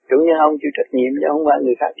thôi. Chủ nhân ông chịu trách nhiệm chứ không phải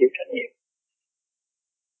người khác chịu trách nhiệm.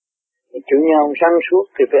 Chủ nhân ông sáng suốt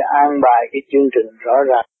thì phải an bài cái chương trình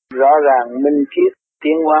rõ ràng minh triết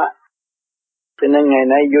tiến hóa. Cho nên ngày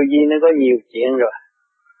nay vô vi nó có nhiều chuyện rồi.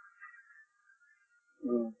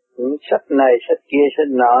 Những sách này, sách kia,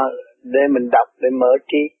 sách nọ để mình đọc, để mở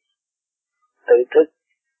trí, tự thức.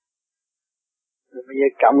 Bây giờ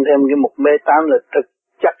cộng thêm cái mục B8 là thực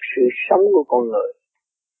chất sự sống của con người.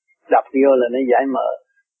 Đọc vô là nó giải mở.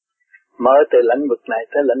 Mở từ lĩnh vực này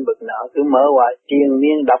tới lĩnh vực nọ, cứ mở hoài, triền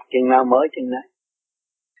miên đọc chừng nào mở chừng này.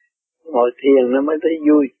 Ngồi thiền nó mới thấy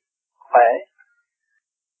vui, khỏe.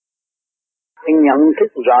 Cái nhận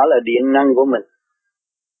thức rõ là điện năng của mình.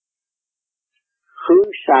 Hướng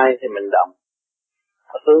sai thì mình động,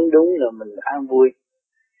 hướng đúng là mình an vui.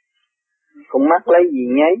 Cũng mắc lấy gì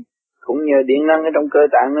nháy, cũng nhờ điện năng ở trong cơ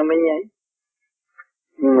tạng nó mới nháy.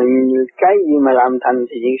 Nhưng mà cái gì mà làm thành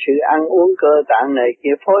thì những sự ăn uống cơ tạng này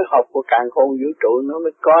kia phối hợp của càn khôn vũ trụ nó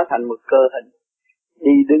mới có thành một cơ hình.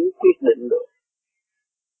 Đi đứng quyết định được.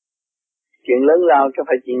 Chuyện lớn lao chứ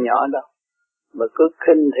phải chuyện nhỏ đâu. Mà cứ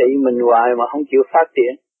khinh thị mình hoài mà không chịu phát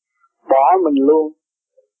triển. Bỏ mình luôn.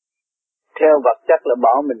 Theo vật chất là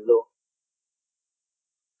bỏ mình luôn.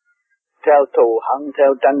 Theo thù hận,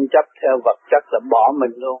 theo tranh chấp, theo vật chất là bỏ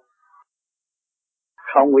mình luôn.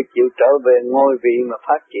 Không phải chịu trở về ngôi vị mà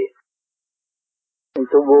phát triển. Nhưng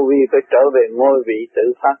tôi vô vi phải trở về ngôi vị tự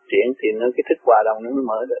phát triển thì nó cái thức hòa đồng nó mới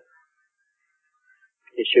mở được.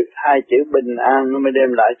 Thì sự hai chữ bình an nó mới đem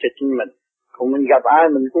lại cho chính mình. Còn mình gặp ai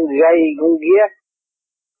mình cũng gây, cũng ghét,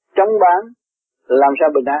 chống bán, làm sao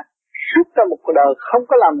bình an? Suốt cả một cuộc đời không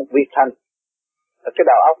có làm một việc thành. Cái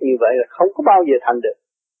đầu óc như vậy là không có bao giờ thành được.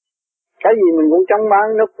 Cái gì mình cũng chống bán,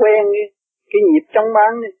 nó quen cái nhịp chống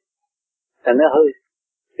bán đi. Thì nó hư.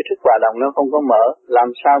 Cái thức hòa đồng nó không có mở, làm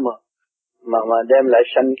sao mà đem lại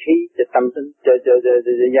sanh khí cho tâm tính, cho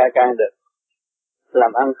gia can được.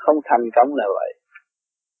 Làm ăn không thành công là vậy.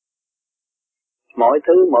 Mỗi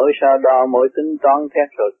thứ, mỗi so đo, mỗi tính toán khác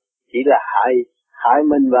rồi chỉ là hại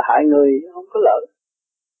mình và hại người, không có lợi.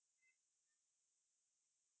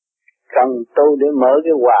 Cần tu để mở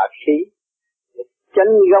cái hòa khí,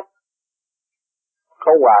 chánh gốc.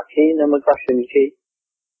 Có hòa khí nó mới có sinh khí,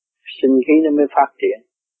 sinh khí nó mới phát triển.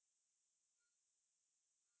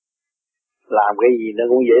 Làm cái gì nó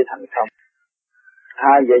cũng dễ thành công.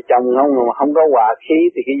 Hai vợ chồng không có hòa khí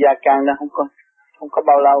thì cái gia can nó không có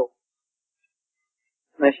bao lâu.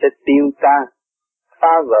 Nó sẽ tiêu tan,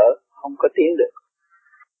 phá vỡ, không có tiến được.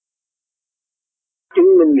 Chứng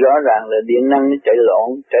minh rõ ràng là điện năng nó chạy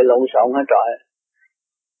lộn xộn hết rồi.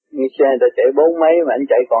 Như xe ta chạy 4 mấy mà anh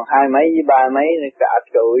chạy còn 2 mấy với 3 mấy, nó cạp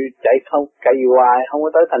rồi chạy không, cày hoài không có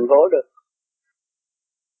tới thành phố được.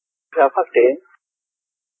 Sao phát triển?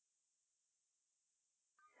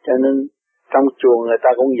 Cho nên trong chùa người ta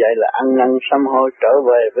cũng vậy là ăn năn sám hối trở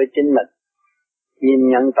về với chính mình. Nhìn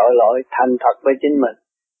nhận tội lỗi thành thật với chính mình.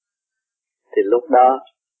 Thì lúc đó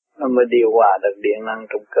nó mới điều hòa được điện năng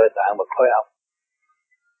trong cơ tạng và khối óc.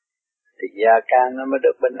 Thì gia can nó mới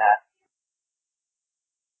được bình an.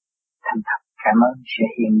 Thành thật cảm ơn sự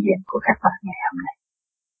hiện diện của các bạn ngày hôm nay.